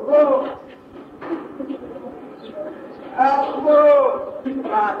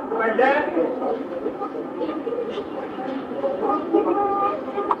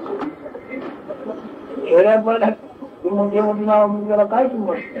खेड्यापाड्यात मोठे मोठे नाव म्हणजे त्याला काय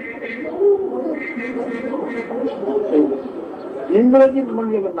किंमत इंग्रजीत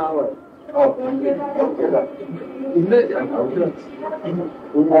म्हणजे नाव आहे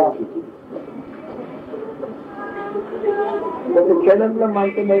खेड्यातलं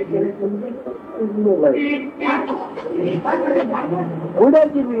माहिती माहिती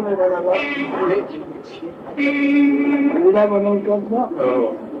उड्याची मी म्हणाला उड्या बनवतात ना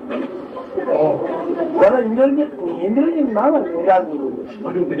त्याला इंग्रजीत नाव आहे उड्या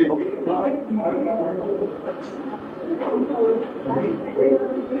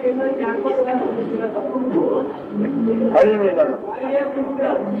अरे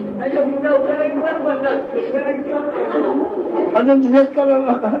अजून दिवस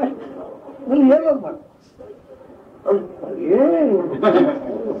करायला हे बघ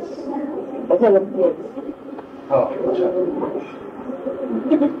असं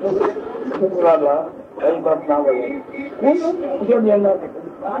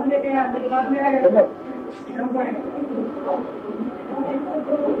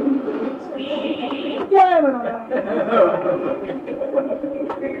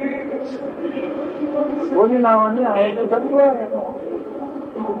कोणी नावाने आहे ते तत्व आहे.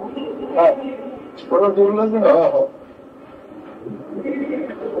 बरोबर बोललं की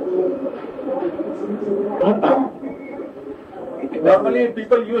normally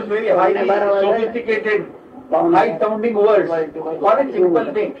people use very highly sophisticated, high-sounding words for a simple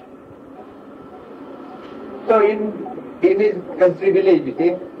thing. So in this country village, you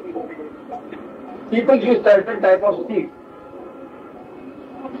see, people use certain type of seed,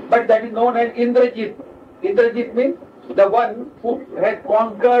 but that is known as Indrajit. Indrajit means the one who has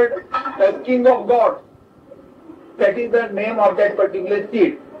conquered the king of gods. That is the name of that particular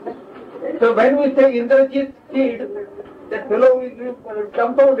seed. So when we say Indrajit seed, that fellow is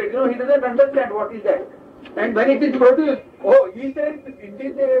dumbfounded, he doesn't understand what is that. And when it is produced, he says it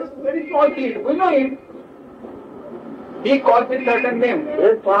is a very small seed, we know it. He calls it certain name.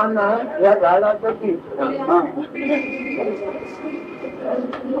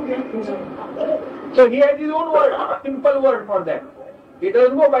 So he has his own word, simple word for that. He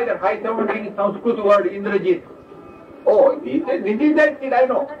doesn't go by the high sounding Sanskrit word Indrajit. He says this is that seed, I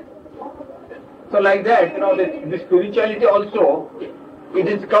know. So like that, the spirituality also, it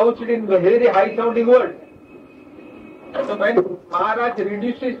is couched in very high sounding words. So when Maharaj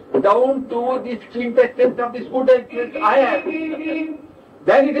reduces down to this quintessence of this good and I am,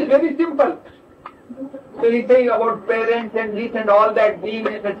 then it is very simple. So he says about parents and this and all that,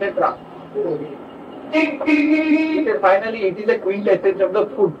 beingness, etc. Finally, it is the quintessence of the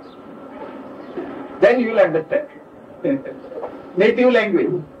food. Then you will understand. Native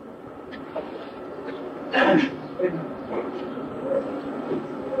language.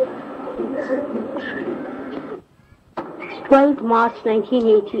 12th March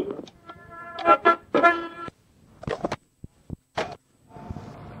 1980.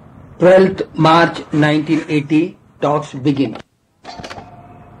 March 1980, talks begin.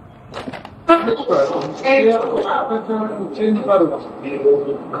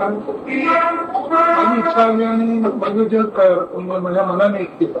 माझ्या मनाने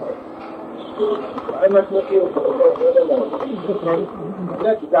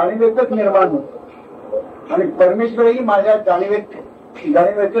जाणीवेतच निर्माण होत आणि परमेश्वरही माझ्या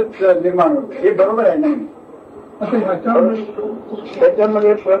जाणीवेतच निर्माण होत. हे बरोबर आहे ना.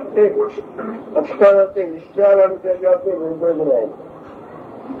 त्याच्यामध्ये प्रत्येक अक्षराचे विचार आणि त्याच्यावरचे वेगवेगळे आहे.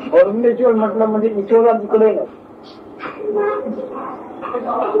 परमेश्वर म्हटलं म्हणजे ईश्वरा तिकडे नाही.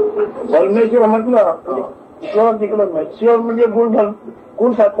 परमेश्वर म्हटलं ईश्वर तिकडे नाही. ईश्वर म्हणजे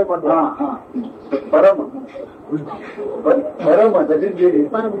गुण साध्य म्हटलं. बरोबर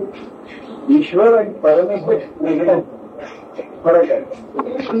ईश्वर आणि परमेश्वर फरक आहे.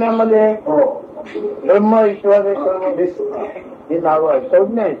 पुण्यामध्ये ब्रह्म ईश्वर हे नाव आहे,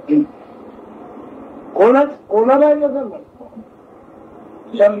 संज्ञा आहे. कोणालाही नसं नाही.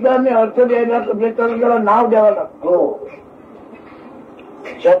 शब्दाने अर्थ द्यायला तर त्याला नाव द्यावं लागतं.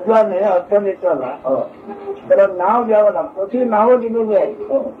 शब्दाने अर्थ देताना त्याला नाव द्यावं लागतं. ती नावं दिलेली आहे.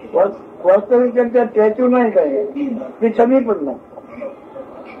 वास्तविक त्या स्टॅच्यू नाही काय, ती छबी पण नाही.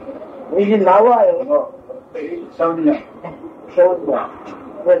 ही जी नावं आहे संज्ञा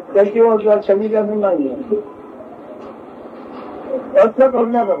त्याच्यावर किंवा छबी त्यातून नाही. अर्थ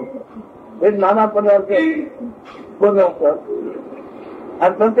करण्याकरता हे नाना पदार्थ बनवतात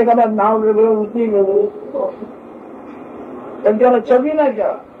आणि प्रत्येकाला नाव वेगळं, रुची वेगळी. पण त्याला छबी नाही,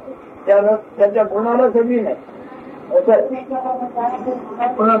 त्याला त्याच्या गुणाला छबी नाही.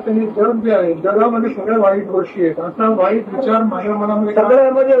 पण त्यांनी जग जे आहे, जगामध्ये सगळ्या वाईट गोष्टी आहेत. असा वाईट विचार माझ्या मनामध्ये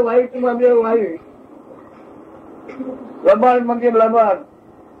सगळ्यामध्ये वाईट मध्ये वाईट, लबाड म्हणजे लबाड,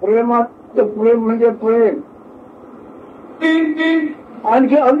 प्रेमात प्रेम म्हणजे प्रेम,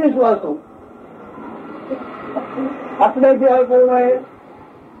 आणखी अविश्वास. आपल्याशिवाय कोण आहे?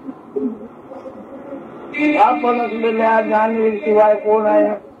 आपण असलेल्या जाणीवेशिवाय कोण आहे?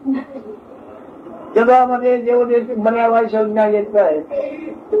 जगामध्ये जेवढे बनावाय संज्ञा येत आहे,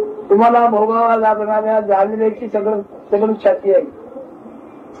 तुम्हाला भोगावा लागणाऱ्या जाणीवेची सगळं छाती आहे.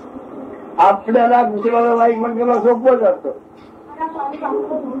 आपल्याला दुसऱ्याला वाईट म्हणण्याला सोपं जातं,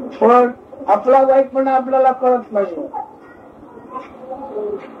 पण आपला वाईटपणा आपल्याला कळत नाही.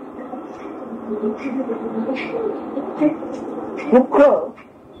 दुःख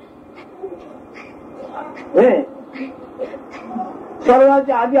हे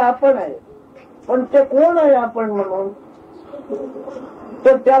सर्वांच्या आधी आपण आहे, पण ते कोण आहे आपण म्हणून?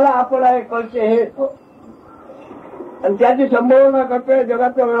 तर त्याला आपण आहे कळते हे, आणि त्याची संभावना करते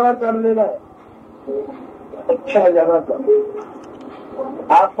जगाचा व्यवहार चाललेला आहे. अख्ख्या जगाचा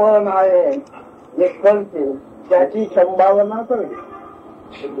आपण आहे जे कळते त्याची संभावना कळते.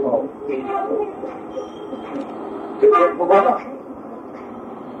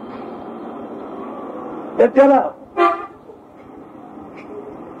 त्याला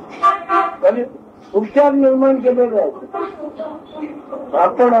उपचार निर्माण केलेले आहेत.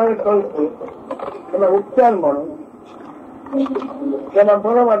 आपण आहे कळतो त्याला उपचार म्हणून त्याला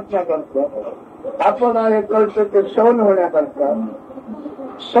बरं वाटण्याकरता, आपण आहे कळतो ते सहन होण्याकरता,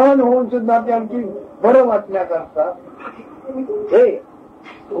 सहन होऊन सुद्धा त्यांची बरं वाटण्याकरता हे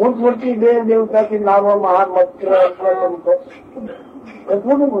मोठमोठी देव देवताची नावं महान मंत्र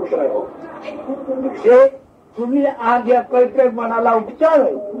कुठून मंत्र आहे ते तुम्ही आज या कळतेपणाला उपचार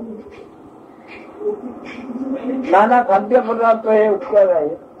आहे. नाना खाद्यपदार्थ हे उपचार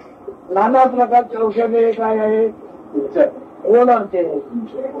आहे, नाना प्रकारचे औषधे काय आहे ओळखते.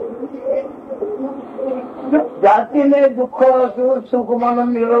 जातीने दुःख असून सुख म्हणून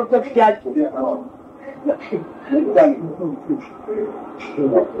मिळवतं त्याचे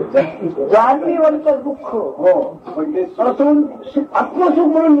जातीवरचं दुःख असून आत्मसुख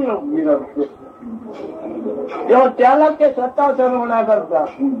म्हणून मिळवतं. तेव्हा त्याला ते स्वतः सण होण्याकरता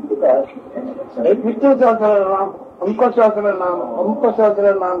एक विष्णू सहस्रनाम, अंक सहस्रनाम, अंक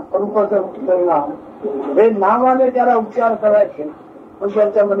सहस्रनाम, अंक सहस्रनाम हे नावाने त्याला उपचार करायचे. पण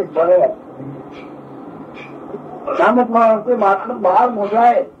त्याच्यामध्ये बरे आहे नामच म्हणते महात्मा भाग मोठा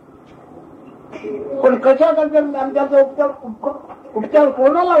आहे. पण कशा करता आमच्याचा उपचार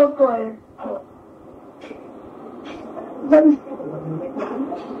कोणाला होतो आहे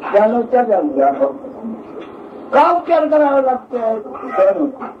का उपचार करावा लागतोय.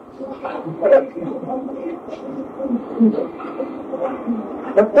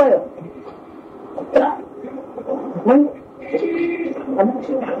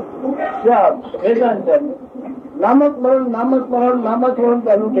 नामस्मरण नामस्मरण नामस्मरण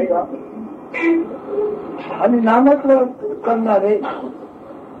चालू ठेवा आणि नामस्मरण करणारे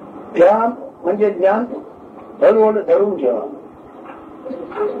ध्यान म्हणजे ज्ञान धरून ठेवा.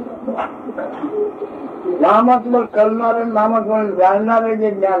 नामस्मरण करणारे नामस्मरण जाणणारे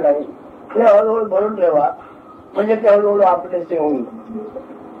जे ज्ञान आहे ते हळूहळू भरून ठेवा. म्हणजे ते हळूहळू आपलेसे होईल.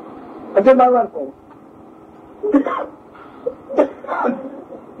 असे भावार्थ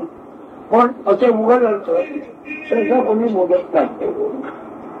पण असे उघड अर्थ त्याचा कोणी बोलत नाही.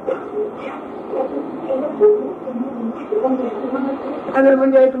 आणि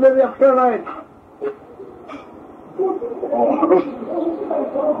म्हणजे एक वेगळे अक्षर आहेत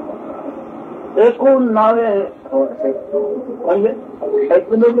एकूण नावे म्हणजे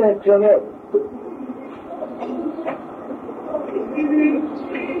एकमेव अक्षर आहे.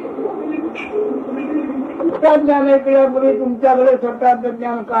 त्या ज्ञानाकडे तुमच्याकडे स्वतःचं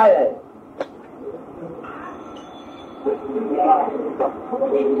ज्ञान काय आहे.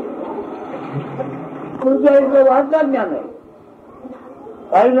 तुमच्या इकडे वाचता ज्ञान आहे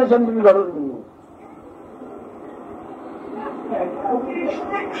काही नसेल तुम्ही घडून तुम्ही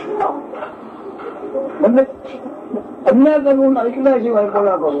म्हणजे अन्याय करून ऐकल्याशिवाय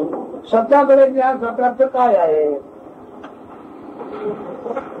कोणा करून स्वतःकडे ज्ञान स्वतःचं काय आहे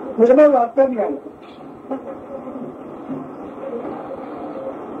सगळं वाचतात ज्ञान.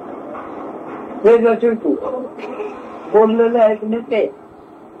 हे जसे तू बोललेले ऐकणे ते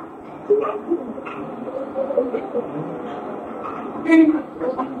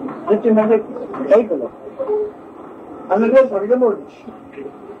त्याच्यामध्ये ऐकलं आणि ते समज बोल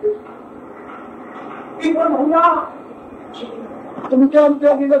तुमच्या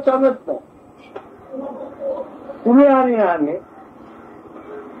आमच्या तिथं सांगत नाही. तुम्ही आणि आम्ही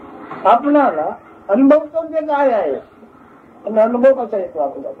आपणाला अनुभव म्हणजे काय आहे आणि अनुभव कसा येतो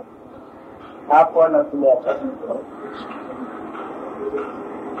आपल्याला. आपण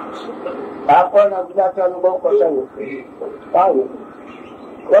आपल्याचा अनुभव कसा येतो काय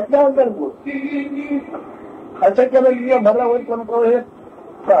याच्यानंतर बोल असं केलं की भला होईल पण हे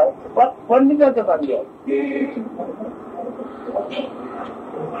पंडिताचं कार्य आहे.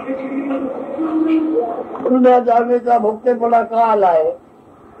 जागेचा भोगतेपणा का आलाय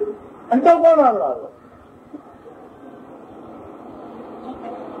आणि तो कोण आला.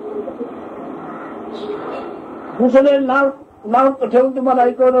 दुसरे नाव ठेवून तुम्हाला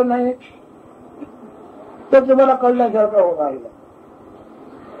ऐकवलं नाही तर तुम्हाला कळण्यासारखं होणार नाही.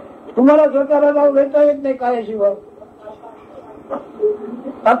 तुम्हाला स्वतःला नाव घेता येत नाही कायाशिवाय.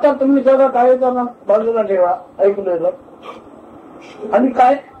 आता तुम्ही सगळं कायचा बाजूला ठेवा ऐकलेलं आणि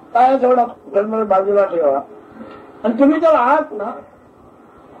काय थोडा धर्म बाजूला ठेवा आणि तुम्ही जर आहात ना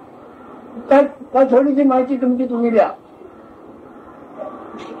काय थोडीशी माहिती तुमची तुम्ही द्या.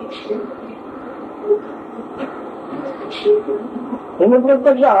 तुम्ही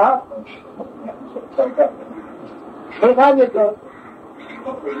प्रत्यक्ष हे काय घेतं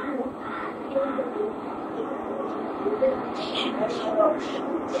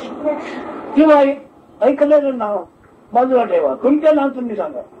किंवा ऐकलेलं नाव बाजूला ठेवा, तुमचं नाव तुम्ही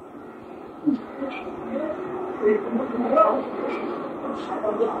सांगा.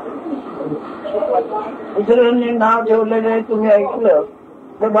 दुसऱ्यांनी नाव ठेवलेलं तुम्ही ऐकलं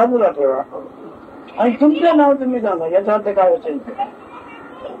तर बाजूला ठेवा आणि तुमचं नाव तुम्ही सांगा. याचा अर्थ काय असेल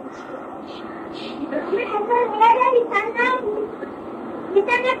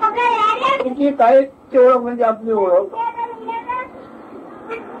काय ते ओळख म्हणजे आपली ओळख.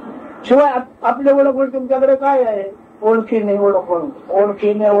 शिवाय आपली ओळख म्हणजे तुमच्याकडे काय आहे? ओळखीने ओळख म्हणून,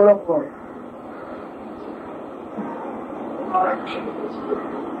 ओळखीने ओळख म्हणून.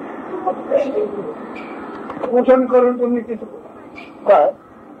 पोषण करून तुम्ही तिथं काय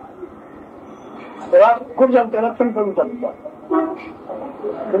खूप शकता रक्षण करू शकता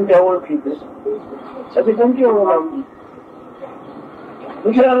तुमच्या ओळखीचे. त्याची कोणती ओळख आहे?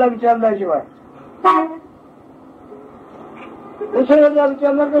 दुसऱ्याला विचारल्याशिवाय, दुसऱ्याला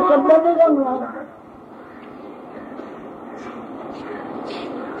विचारलं तर शब्दाचं सांगणार.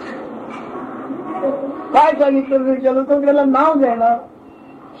 काय सांगितलं विचारलं तर त्याला नाव देणार.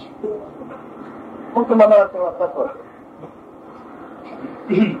 मग तुम्हाला वाटतं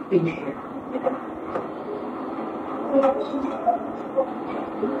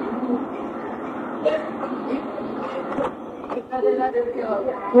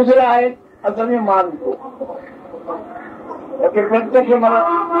दुसरे आहेत असं मी मानतो. प्रत्यक्ष मला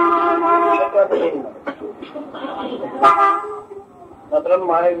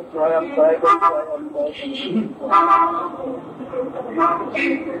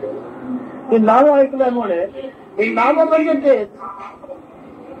ते नाव ऐकल्यामुळे ही नावं म्हणजे तेच,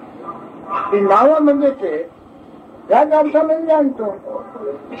 ती नावं म्हणजे ते याच अर्थामध्ये जाणतो.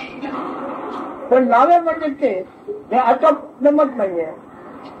 पण नावे म्हणजे ते हे आता जमत नाहीये.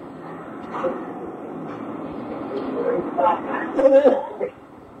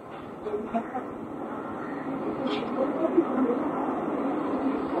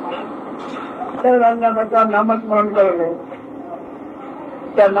 तर रंगाचा नामस्मरण करणे,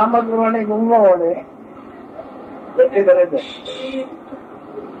 त्या नामस्मरणे गुंग होणे त्याची गरज आहे.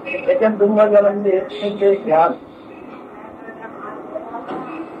 त्याच्यात गुंग झालं ते ध्यान.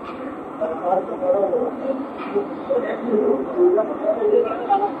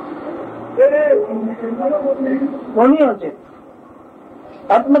 कोणी होते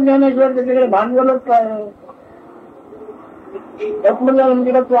आत्मज्ञानेश्वर त्याच्याकडे भांडवलच काय आहे? आत्मज्ञान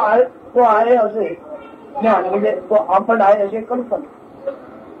म्हणजे तो आहे असे ज्ञान, म्हणजे तो आपण आहे असे कल्पना.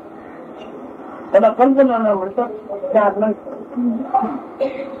 त्याला कल्पना न म्हणतात, ज्ञान म्हणतात.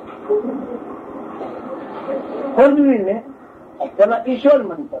 पृथ्वीने त्याला ईश्वर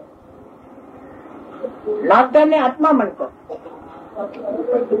म्हणतात, नात्याने आत्मा म्हणतात.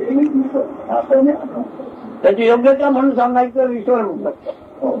 त्याची योग्यता म्हणून सांगायचं ईश्वर म्हणतात.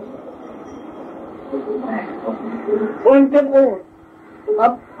 कोणते कोण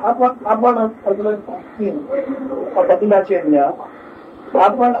आपण आपण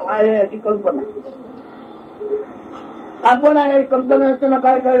आहे याची कल्पना. आपण आहे कल्पना असताना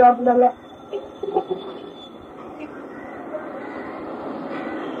काय कळलं आपल्याला?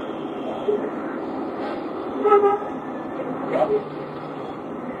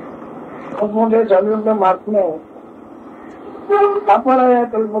 खूप मोठे चालू महात्म्य आपण आहे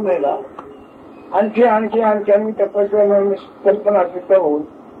कल्पनेला आणखी आणखी आणखी आम्ही तपस्या कल्पना सिद्ध होऊन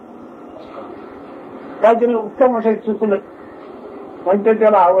काहीतरी उत्तम असे चुकलं म्हणते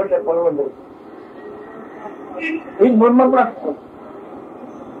त्याला आवडलं परवडलं. ही ब्रह्मप्राप्त.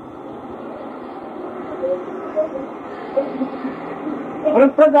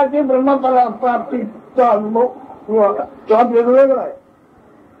 प्रत्येकाची ब्रह्मप्राप्तीचा अनुभव किंवा वेगवेगळा आहे.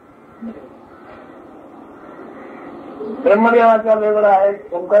 ब्रह्मदेवाचा वेगळा आहे,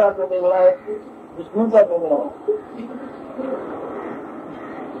 शंकराचा वेगळा आहे, विष्णूचा वेगळा आहे.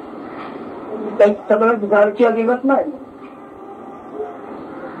 सगळं सारखी हकीकत नाही.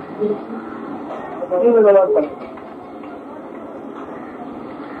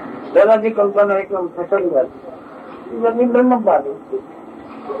 जगाची कल्पना एकदम प्रसन्न झाली, ब्रह्म पाहतो.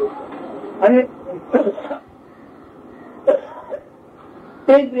 आणि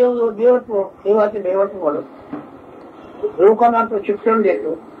ते देवत्व, देवाचे देवत्व म्हणून लोकांना तो शिक्षण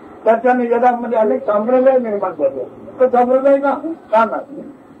देतो. त्याच्याने जगामध्ये अनेक संप्रदाय निर्माण करतो. तो संप्रदाय का नाही?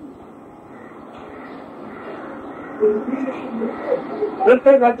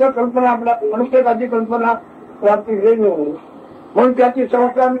 प्रत्येकाच्या कल्पना आपल्या प्रत्येकाची कल्पना प्राप्ती वेगवेगळी म्हणून त्याची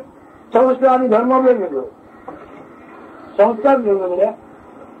संस्था संस्कार आणि धर्म वेगवेगळं. संस्कार वेगवेगळ्या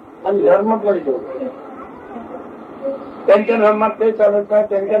आणि धर्म पण वेगवेगळे. त्यांच्या धर्मात ते चालत नाही,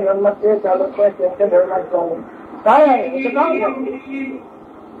 त्यांच्या धर्मात ते चालत नाही, त्यांच्या धर्मात चालत काय आहे असं काय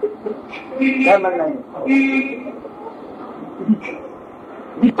म्हणणं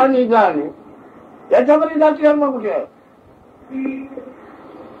आहे. याच्यामध्ये जाती धर्म कुठे आहे?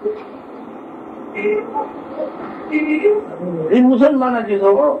 ही मुसलमानाची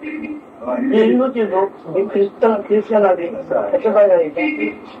झोप, ही हिंदूची झोप, ही ख्रिश्चन आली. त्याचं काय आहे?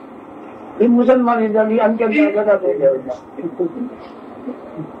 ही मुसलमानी झाली आणखी जगात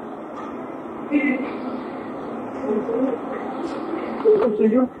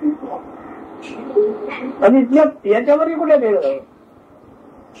आणि याच्यावरही कुठे वेगळं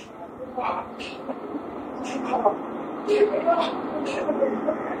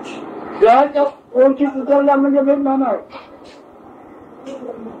देवाच्या ओळखीत उतरला म्हणजे भेट नाही.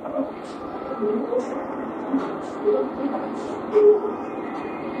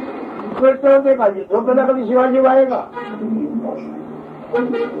 ते पाहिजे झोपेला कधी शिवाजी आहे का?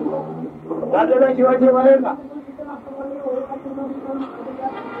 राजाला शिवाजी आहे का?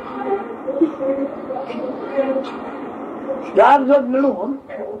 चार झोप मिळून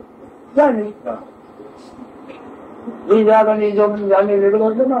झाली ही जाग आणि झोप झाले वेगळं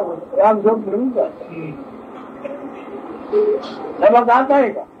होतं ना. एक झोप मिळून जाते. जात आहे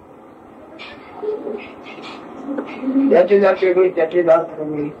का? त्याची जात वेगळी, त्याची जात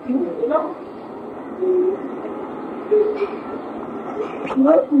वेगळी.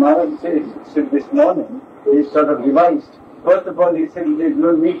 Maharaj said this morning, he sort of revised. First of all, he said there is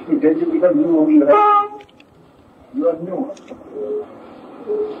no need to tell you because you only have. You are new.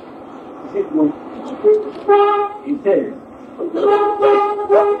 He said, the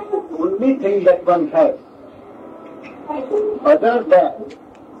only thing that one has, other than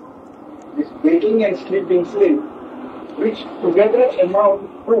this waking and sleeping sleep, which together amount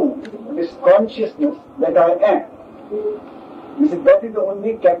to this consciousness that I am. He said that is the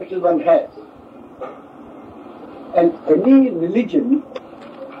only capital one has. And any religion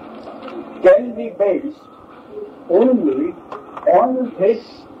can be based only on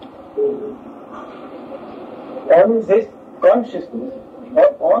this consciousness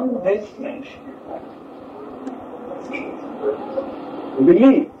or on this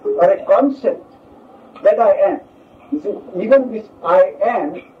belief or a concept that I am. You see, even this I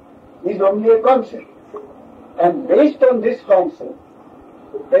am is only a concept. And based on this concept,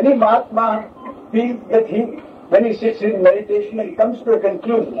 any Mahatma feels that when he sits in meditation and comes to a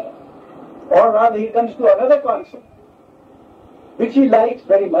conclusion, or rather he comes to another concept, which he likes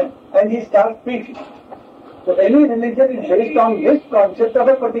very much, and he starts preaching. So any religion is based on this concept of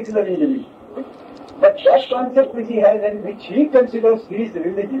a particular religion. But that concept which he has and which he considers his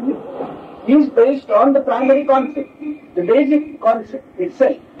religion is based on the primary concept, the basic concept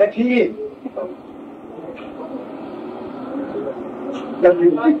itself, that he is. The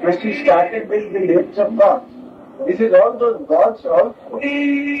question started with the names of gods. This is all those gods are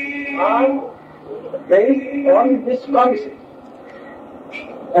based on this concept,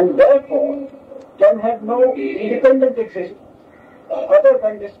 and therefore can have no independent existence other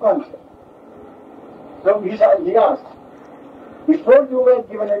than this concept. So he asked, before you were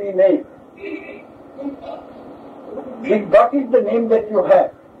given any name, what is the name that you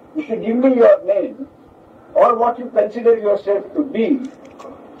have? If you give me your name, or what you consider yourself to be,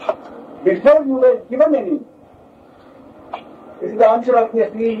 before you were given any. This is the answer,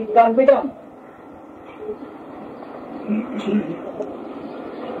 obviously, it can't be done.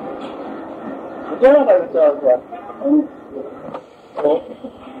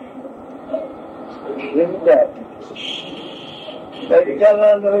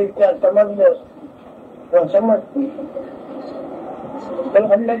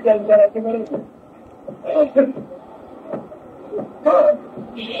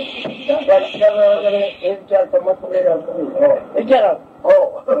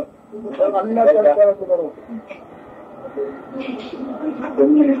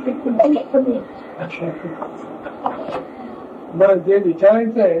 बरं, जे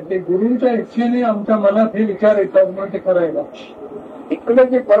विचारायचं आहे ते गुरुंच्या इच्छेने आमच्या मनात हे विचार येतात मग ते करायला. इकडे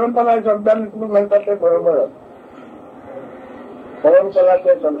जी परंपरा शब्दाने तुम्ही म्हणतात ते बरोबर आहे.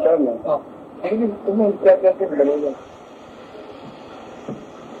 परंपराच्या शब्दाने तुम्ही विचारल्या ते बरोबर,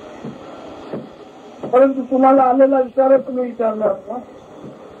 परंतु तुम्हाला आलेला विचारच तुम्ही विचारणार ना,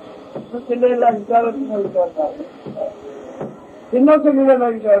 केलेला विचारच तुम्ही विचारणार, चिन्ह केलेला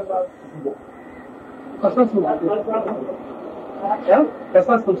विचारणार. कसा सुचतो,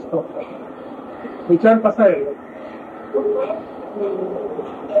 कसा सुचतो विचार कसा आहे?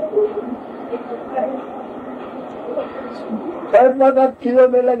 स्वयंपाकात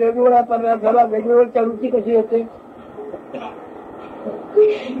शिजवलेला वेगवेगळ्या पदार्थाला वेगवेगळ्या रुची कशी येते?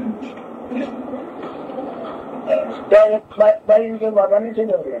 त्या बाईंच्या बाबांनी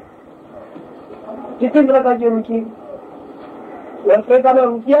शिजवल्या किती प्रकारची रुची, प्रत्येकाला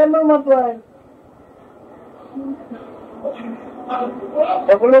रुची आहे मग महत्व आहे.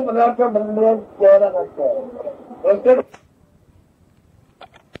 सगळे पदार्थ बनवून जेवायला लागतात. प्रत्येक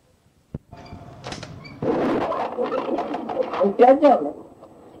त्याच्यावर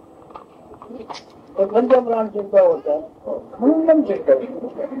पंचप्राण चिंता होतात म्हणून पण चिंता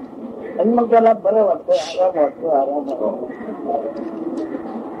आणि मग त्याला बरं वाटतं, आराम वाटतो.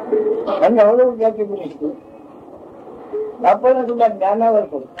 आणि हळूहळू त्याची दृष्टी आपण सुद्धा ज्ञानावर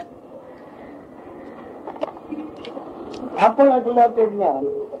करतो. आपण असला ते ज्ञान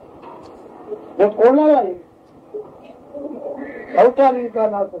हे कोणालाही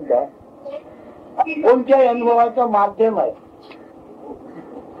अवतारिकांना सुद्धा कोणत्याही अनुभवाचं माध्यम आहे.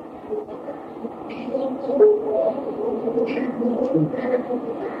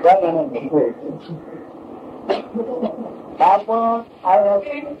 आपण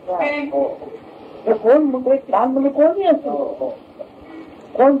कोण म्हणजे ज्ञान म्हणजे कोणी असतो,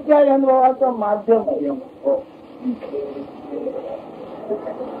 कोणत्याही अनुभवाचं माध्यम आहे.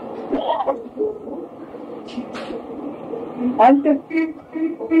 आणि ते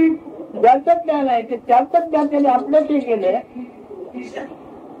ज्याचं ज्ञान आहे ते त्याचं ज्ञान त्याने आपल्याशी केले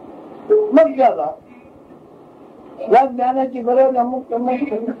मग त्याला या ज्ञानाची गरज अमुक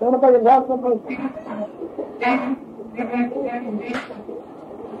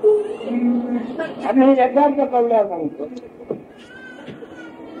आणि यथार्थ कळल्यानंतर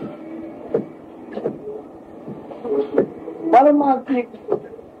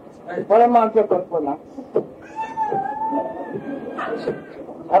परमार्थ कल्पना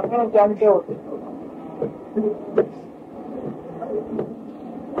आपण जानते होते.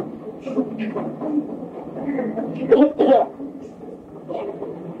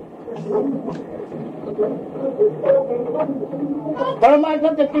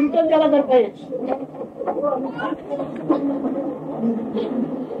 परमार्थाचं चिंतन त्याला करता येईल.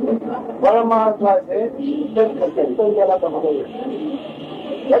 परमार्थाचे चिंतन त्याला करता येईल.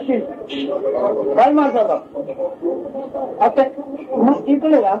 परमार्थाला आता मग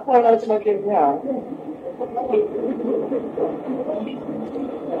इकडे आपण ज्ञान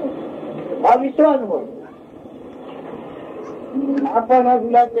हा विश्वानुभव. आपण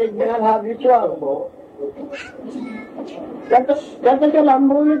असला ते ज्ञान हा विश्वानुभव त्याचा त्याला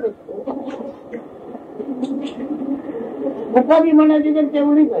अनुभव येत असतो. उपाधी म्हणायची तर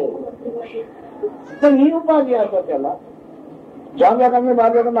तेवढीच आहे, तर ही उपाधी आता त्याला ज्या कमी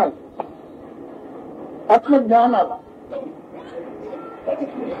बाजूला नाही आत्मज्ञान आला.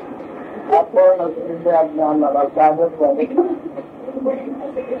 आपण ज्ञानाला साधत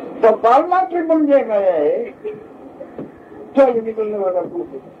तर पालनाची म्हणजे काय आहे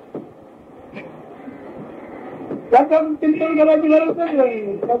त्याचं चिंतन करायची गरज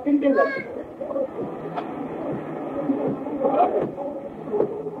नाही. चिंतन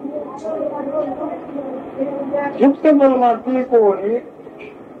युक्त परमार्थी कोणी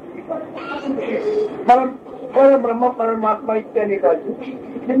परब्रह्म परमात्मा इत्यादी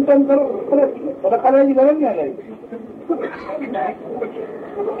चिंतन करत करायची गरज नाही.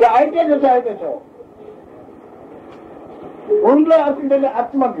 ते ऐकते जसं आहे तसं उरलं असलेलं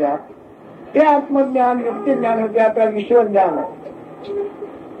आत्मज्ञान ते आत्मज्ञान युक्ती ज्ञान होते. आपल्या विश्वज्ञान आहे.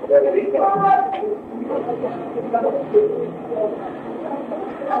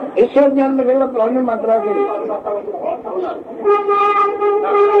 ईश्वरज्ञान में वेगळं प्रॉब्लेम मात्र आता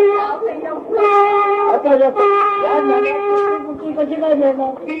कशी काय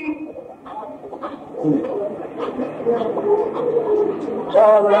मिळणार.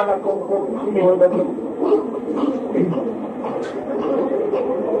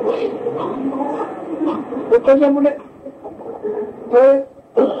 त्याच्यामुळे तो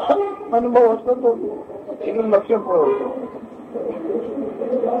अनुभव असतो तो एकदम लक्ष पुरवतो.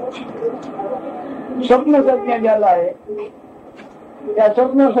 स्वप्न संज्ञा ज्याला आहे त्या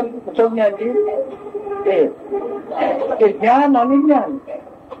स्वप्न संज्ञाची ते ज्ञान आणि ज्ञान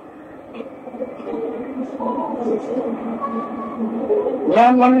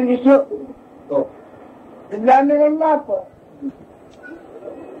ज्ञान म्हणून विश्व ज्ञान म्हणून आपण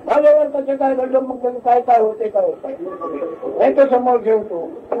माझ्यावर कसं काय घडलं मग काय काय होते काय होत हे तो समोर ठेवतो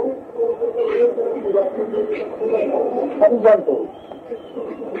आणि जाणतो.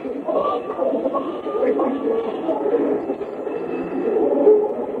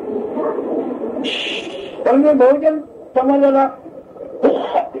 पण मी बहुजन समाजाला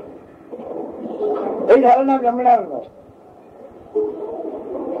हे झालं ना जमणार नाही.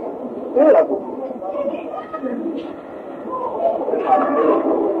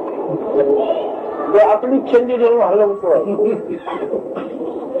 आपली छंदी जेव्हा हलवतो हो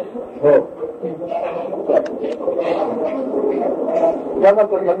त्याला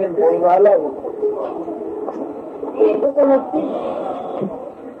पण नवीन बोलवा आला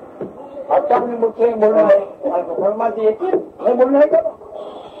आता मी मुख्य बोलणं आहे माझी येते हे बोलणं आहे का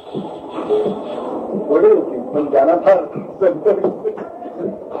बडे होते पण त्याला फार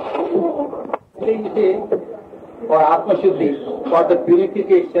for Atma-Shuddhi, for the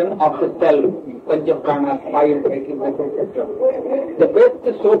purification of the self, Pancha Prana, 5 etc. The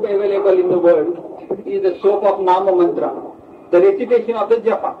best soap available in the world is the soap of Nama Mantra, the recitation of the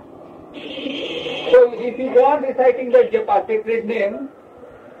Japa. So if you go on reciting the Japa, sacred name,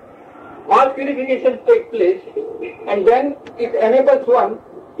 all purifications take place, and then it enables one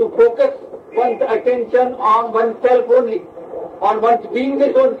to focus one's attention on oneself only, on one's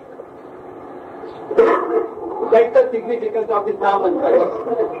beingness only. That's the significance of this Nama Mantra.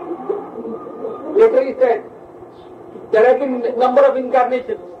 Later he said, there have been a number of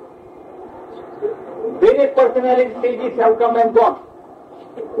incarnations. Various personality stages have come and gone.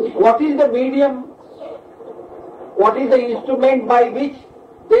 What is the medium? What is the instrument by which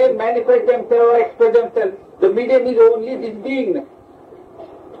they manifest themselves or express themselves? The medium is only this beingness.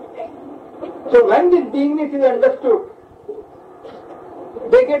 So when this beingness is understood,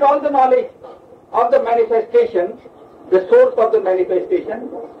 they get all the knowledge of the manifestation, the source of the manifestation,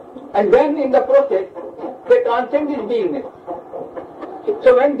 and then in the process, they transcend this beingness.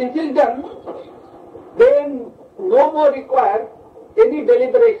 So when this is done, they no more require any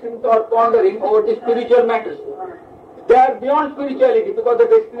deliberations or pondering over the spiritual matters. They are beyond spirituality because the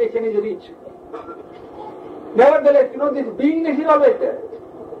destination is reached. Nevertheless, this beingness is always there.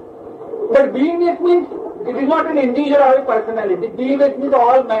 But beingness means it is not an individual or a personality. Beingness means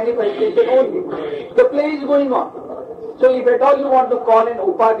all manifestation only. The play is going on. So if at all you want to call an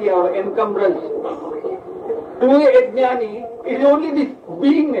upadhyaya or encumbrance to a jnani, it is only this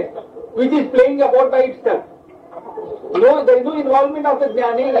beingness which is playing about by itself. No, there is no involvement of the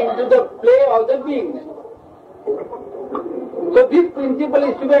jnani into the play of the beingness. So this principle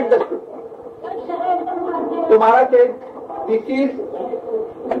is to be understood. So Maharaj says, this is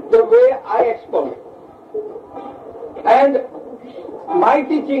the way I expound. And my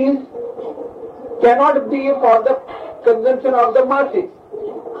teachings cannot be for the consumption of the masses.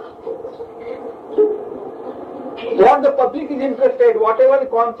 What the public is interested, whatever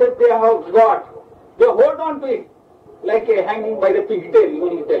concept they have got, they hold on to it like a hanging by the pigtail,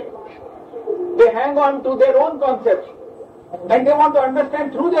 he said. They hang on to their own concepts and they want to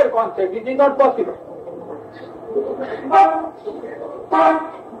understand through their concept. It is not possible.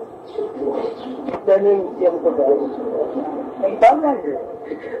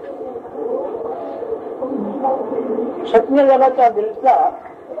 स्वप्न जगाचा दिलसा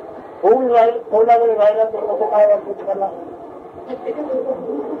होऊन राहील थोडा वेळ राहिला तर कसं काय वाटतं त्याला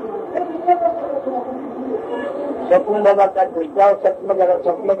स्वप्न जगाचा दिलसा स्वप्न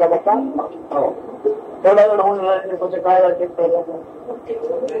जगाचा थोडा वेळ होऊन राहिला तर कसं काय वाटतं त्याला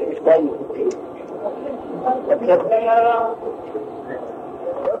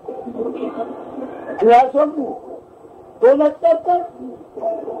स्वप्न दोन असतात तर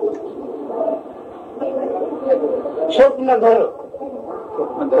स्वप्न घर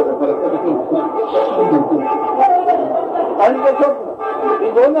आणि ते स्वप्न हे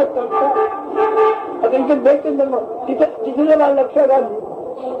दोन असतात आता इथे भेटते ना मग तिथे जर लक्षात आली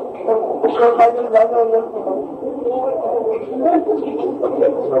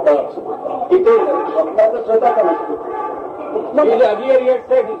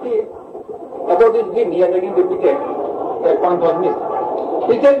about this dream, he has again repeated, that point was missed.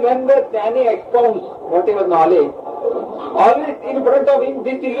 He says when the jnani expounds whatever knowledge, always in front of him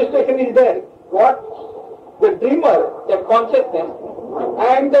this illustration is there. What? The dreamer, that consciousness,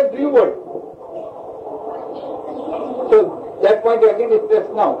 and the dream world. So that point again is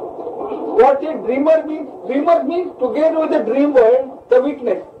stressed now. What a dreamer means? Dreamer means together with the dream world, the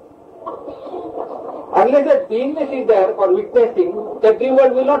witness. Unless the beingness is there for witnessing, the dream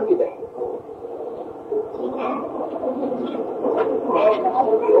world will not be there.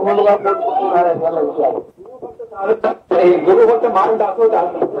 गुरु फक्त मान दाखवतात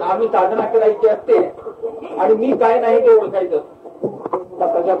आम्ही साधना करायची असते आणि मी काय नाही ते ओळखायचं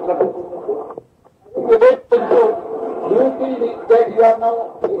तशा प्रकारे you feel that you are now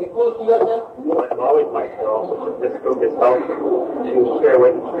equal to yourself, I'm always myself, this group is help to share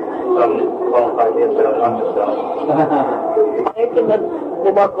with some false ideas that are not yourself.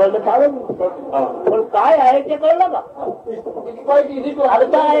 पण काय आहे ते कळलं का?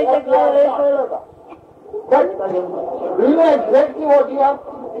 अर्थ आहे ते कळलं का? But do you know exactly what you are?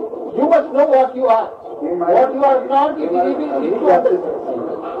 You must know what you are. What you are not, it is easy to understand.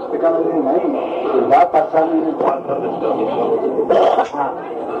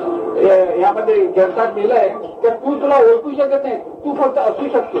 यामध्ये ग्रंथात लिहिलंय की तू तुला ओळखू शकत नाही, तू फक्त असू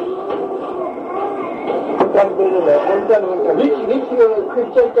शकतो. Which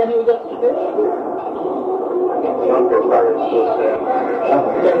scripture can you just say?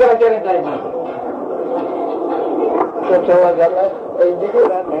 Shankaracharya काय म्हणतात?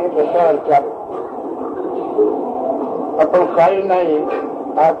 आपण काही नाही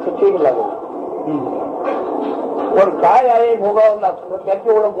आज ठीक लागेल, पण काय आहे भोगावं लागतं त्याची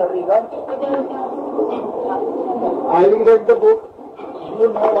ओळख झाली का? I will read the book. You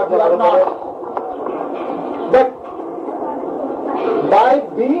know what you are not. But by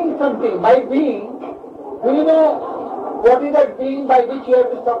being something, by being, do you know what is that being by which you have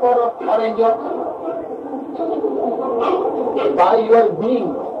to suffer or enjoy? By your being.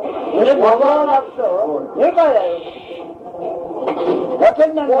 भोगावं लागतं हे काय आहे? What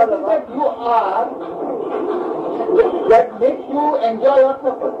is that you are that makes you enjoy or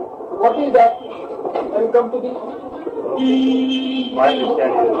suffer? What is that? When you come to this? My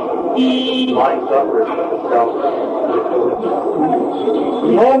understanding is mind suffers but the self.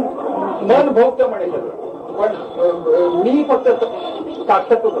 मन भोगतं म्हणे सगळं, पण मी फक्त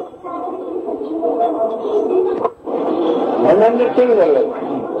साक्षात होतो. मनाने ठीक झालं,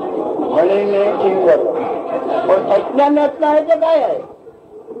 मनाने ठीक झालं, पण अज्ञान असणं आहे ते काय आहे?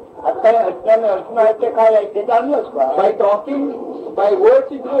 आता अज्ञान असणं आहे ते काय आहे ते जाणलंच का? Bye talking, by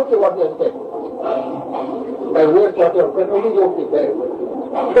words it okay what you said, by words what you said it is okay,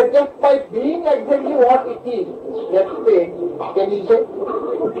 but just by being exactly what it is, let's say, can you say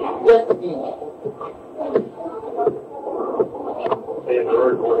just being? Say in the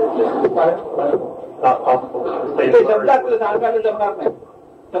word what is it? Not possible to say the word. शब्दात सांगायला जमणार नाही,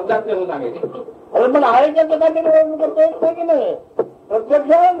 शब्दात कसं सांगायचं? अरे पण आहे का प्रकारचे करतोय की नाही?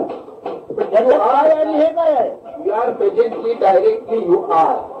 प्रत्यक्षात याचं काय आणि हे काय आहे? You are presently directly you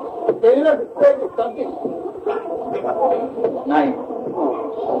are. नाही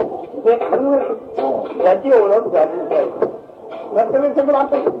त्याची ओळख झाली पाहिजे. नंतर सगळं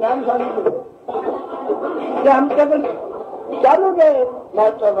आपण ज्ञान सांगितलं ते आमच्याकडे चालूच आहे.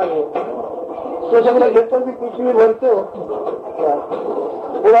 नाचप्रमाणे तो सगळं घेतो मी पिशवी भरतो,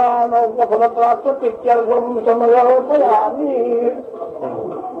 पुराण फलत राहतो, पिक्चर करून समजावं आम्ही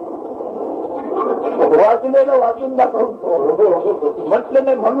वाचलेलं वाचून दाखवतो, म्हटलं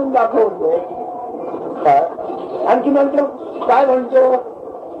नाही म्हणून दाखवतो. आणखी नंतर काय म्हणतो,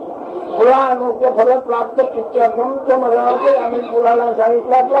 पुराण फलत प्राप्त पिक्चर करून समजावं आम्ही पुराणा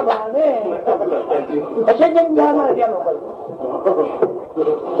सांगितलं आपला गाणे. असे जे ज्ञान आहे त्या लोकांना.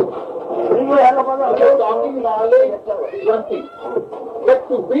 Talking knowledge is one thing, but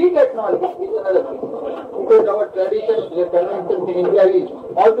to be that knowledge is another thing. Because our tradition, the convention in India is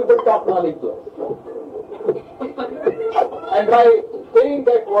all people talk knowledge to us. And by saying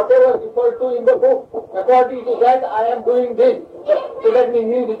that whatever referred to in the book, according to that I am doing this, so that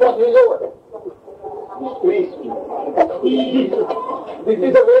means this is over. This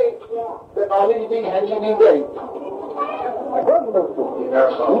is the way the knowledge being handled in India.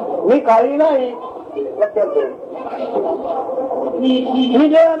 मी काही नाही लक्षात ठेवू, मी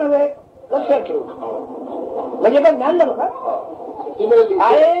जेव्हा नव्हे लक्षात ठेवू, म्हणजे पण ज्ञान झालं का?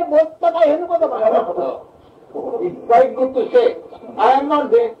 आहे बोलतं काय हे नको बघा. It's quite good to say, I am not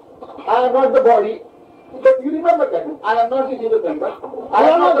this, I am not the body, but you remember that, I am not this evil member, I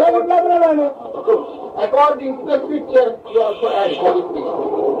am not the body. According to the scripture, you also add qualification.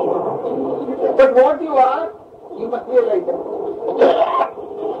 But what you are, you must realize that.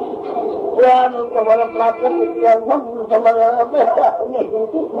 मला प्राप्त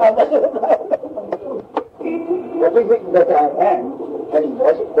what is it that I am, and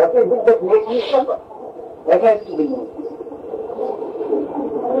what is it that makes me suffer? That has to be known.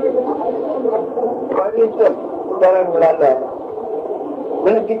 उदाहरण मिळालं आहे,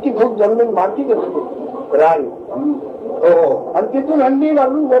 म्हणजे किती खूप जमीन माती असते रान, आणि तिथून हंडी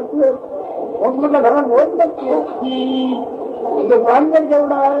घालून बसलो, मग म्हटलं घरात होत नसते प्रांगण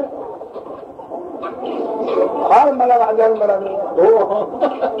जेवढा आहे फार मला आजार मिळाले.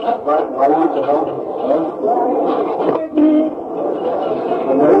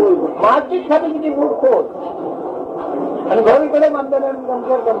 मातीत खाली किती मूर्ख होत, आणि घर इकडे बांधलेलं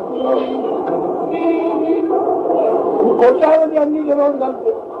कम्पेअर करतो कोट्यावधी यांनी जेवण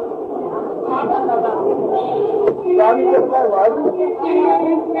घालतो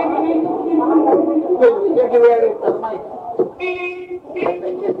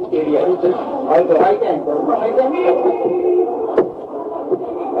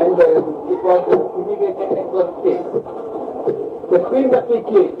and it was fumigated and was safe. The film that we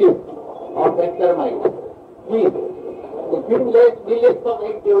killed of that termite, the film lays millions of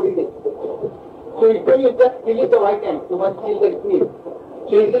eggs every day. So if you just kill the white ant, you must kill the queen.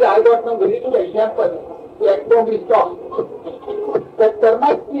 So he said, I got some very good example to explain this talk. The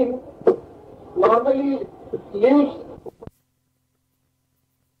termite queen normally lives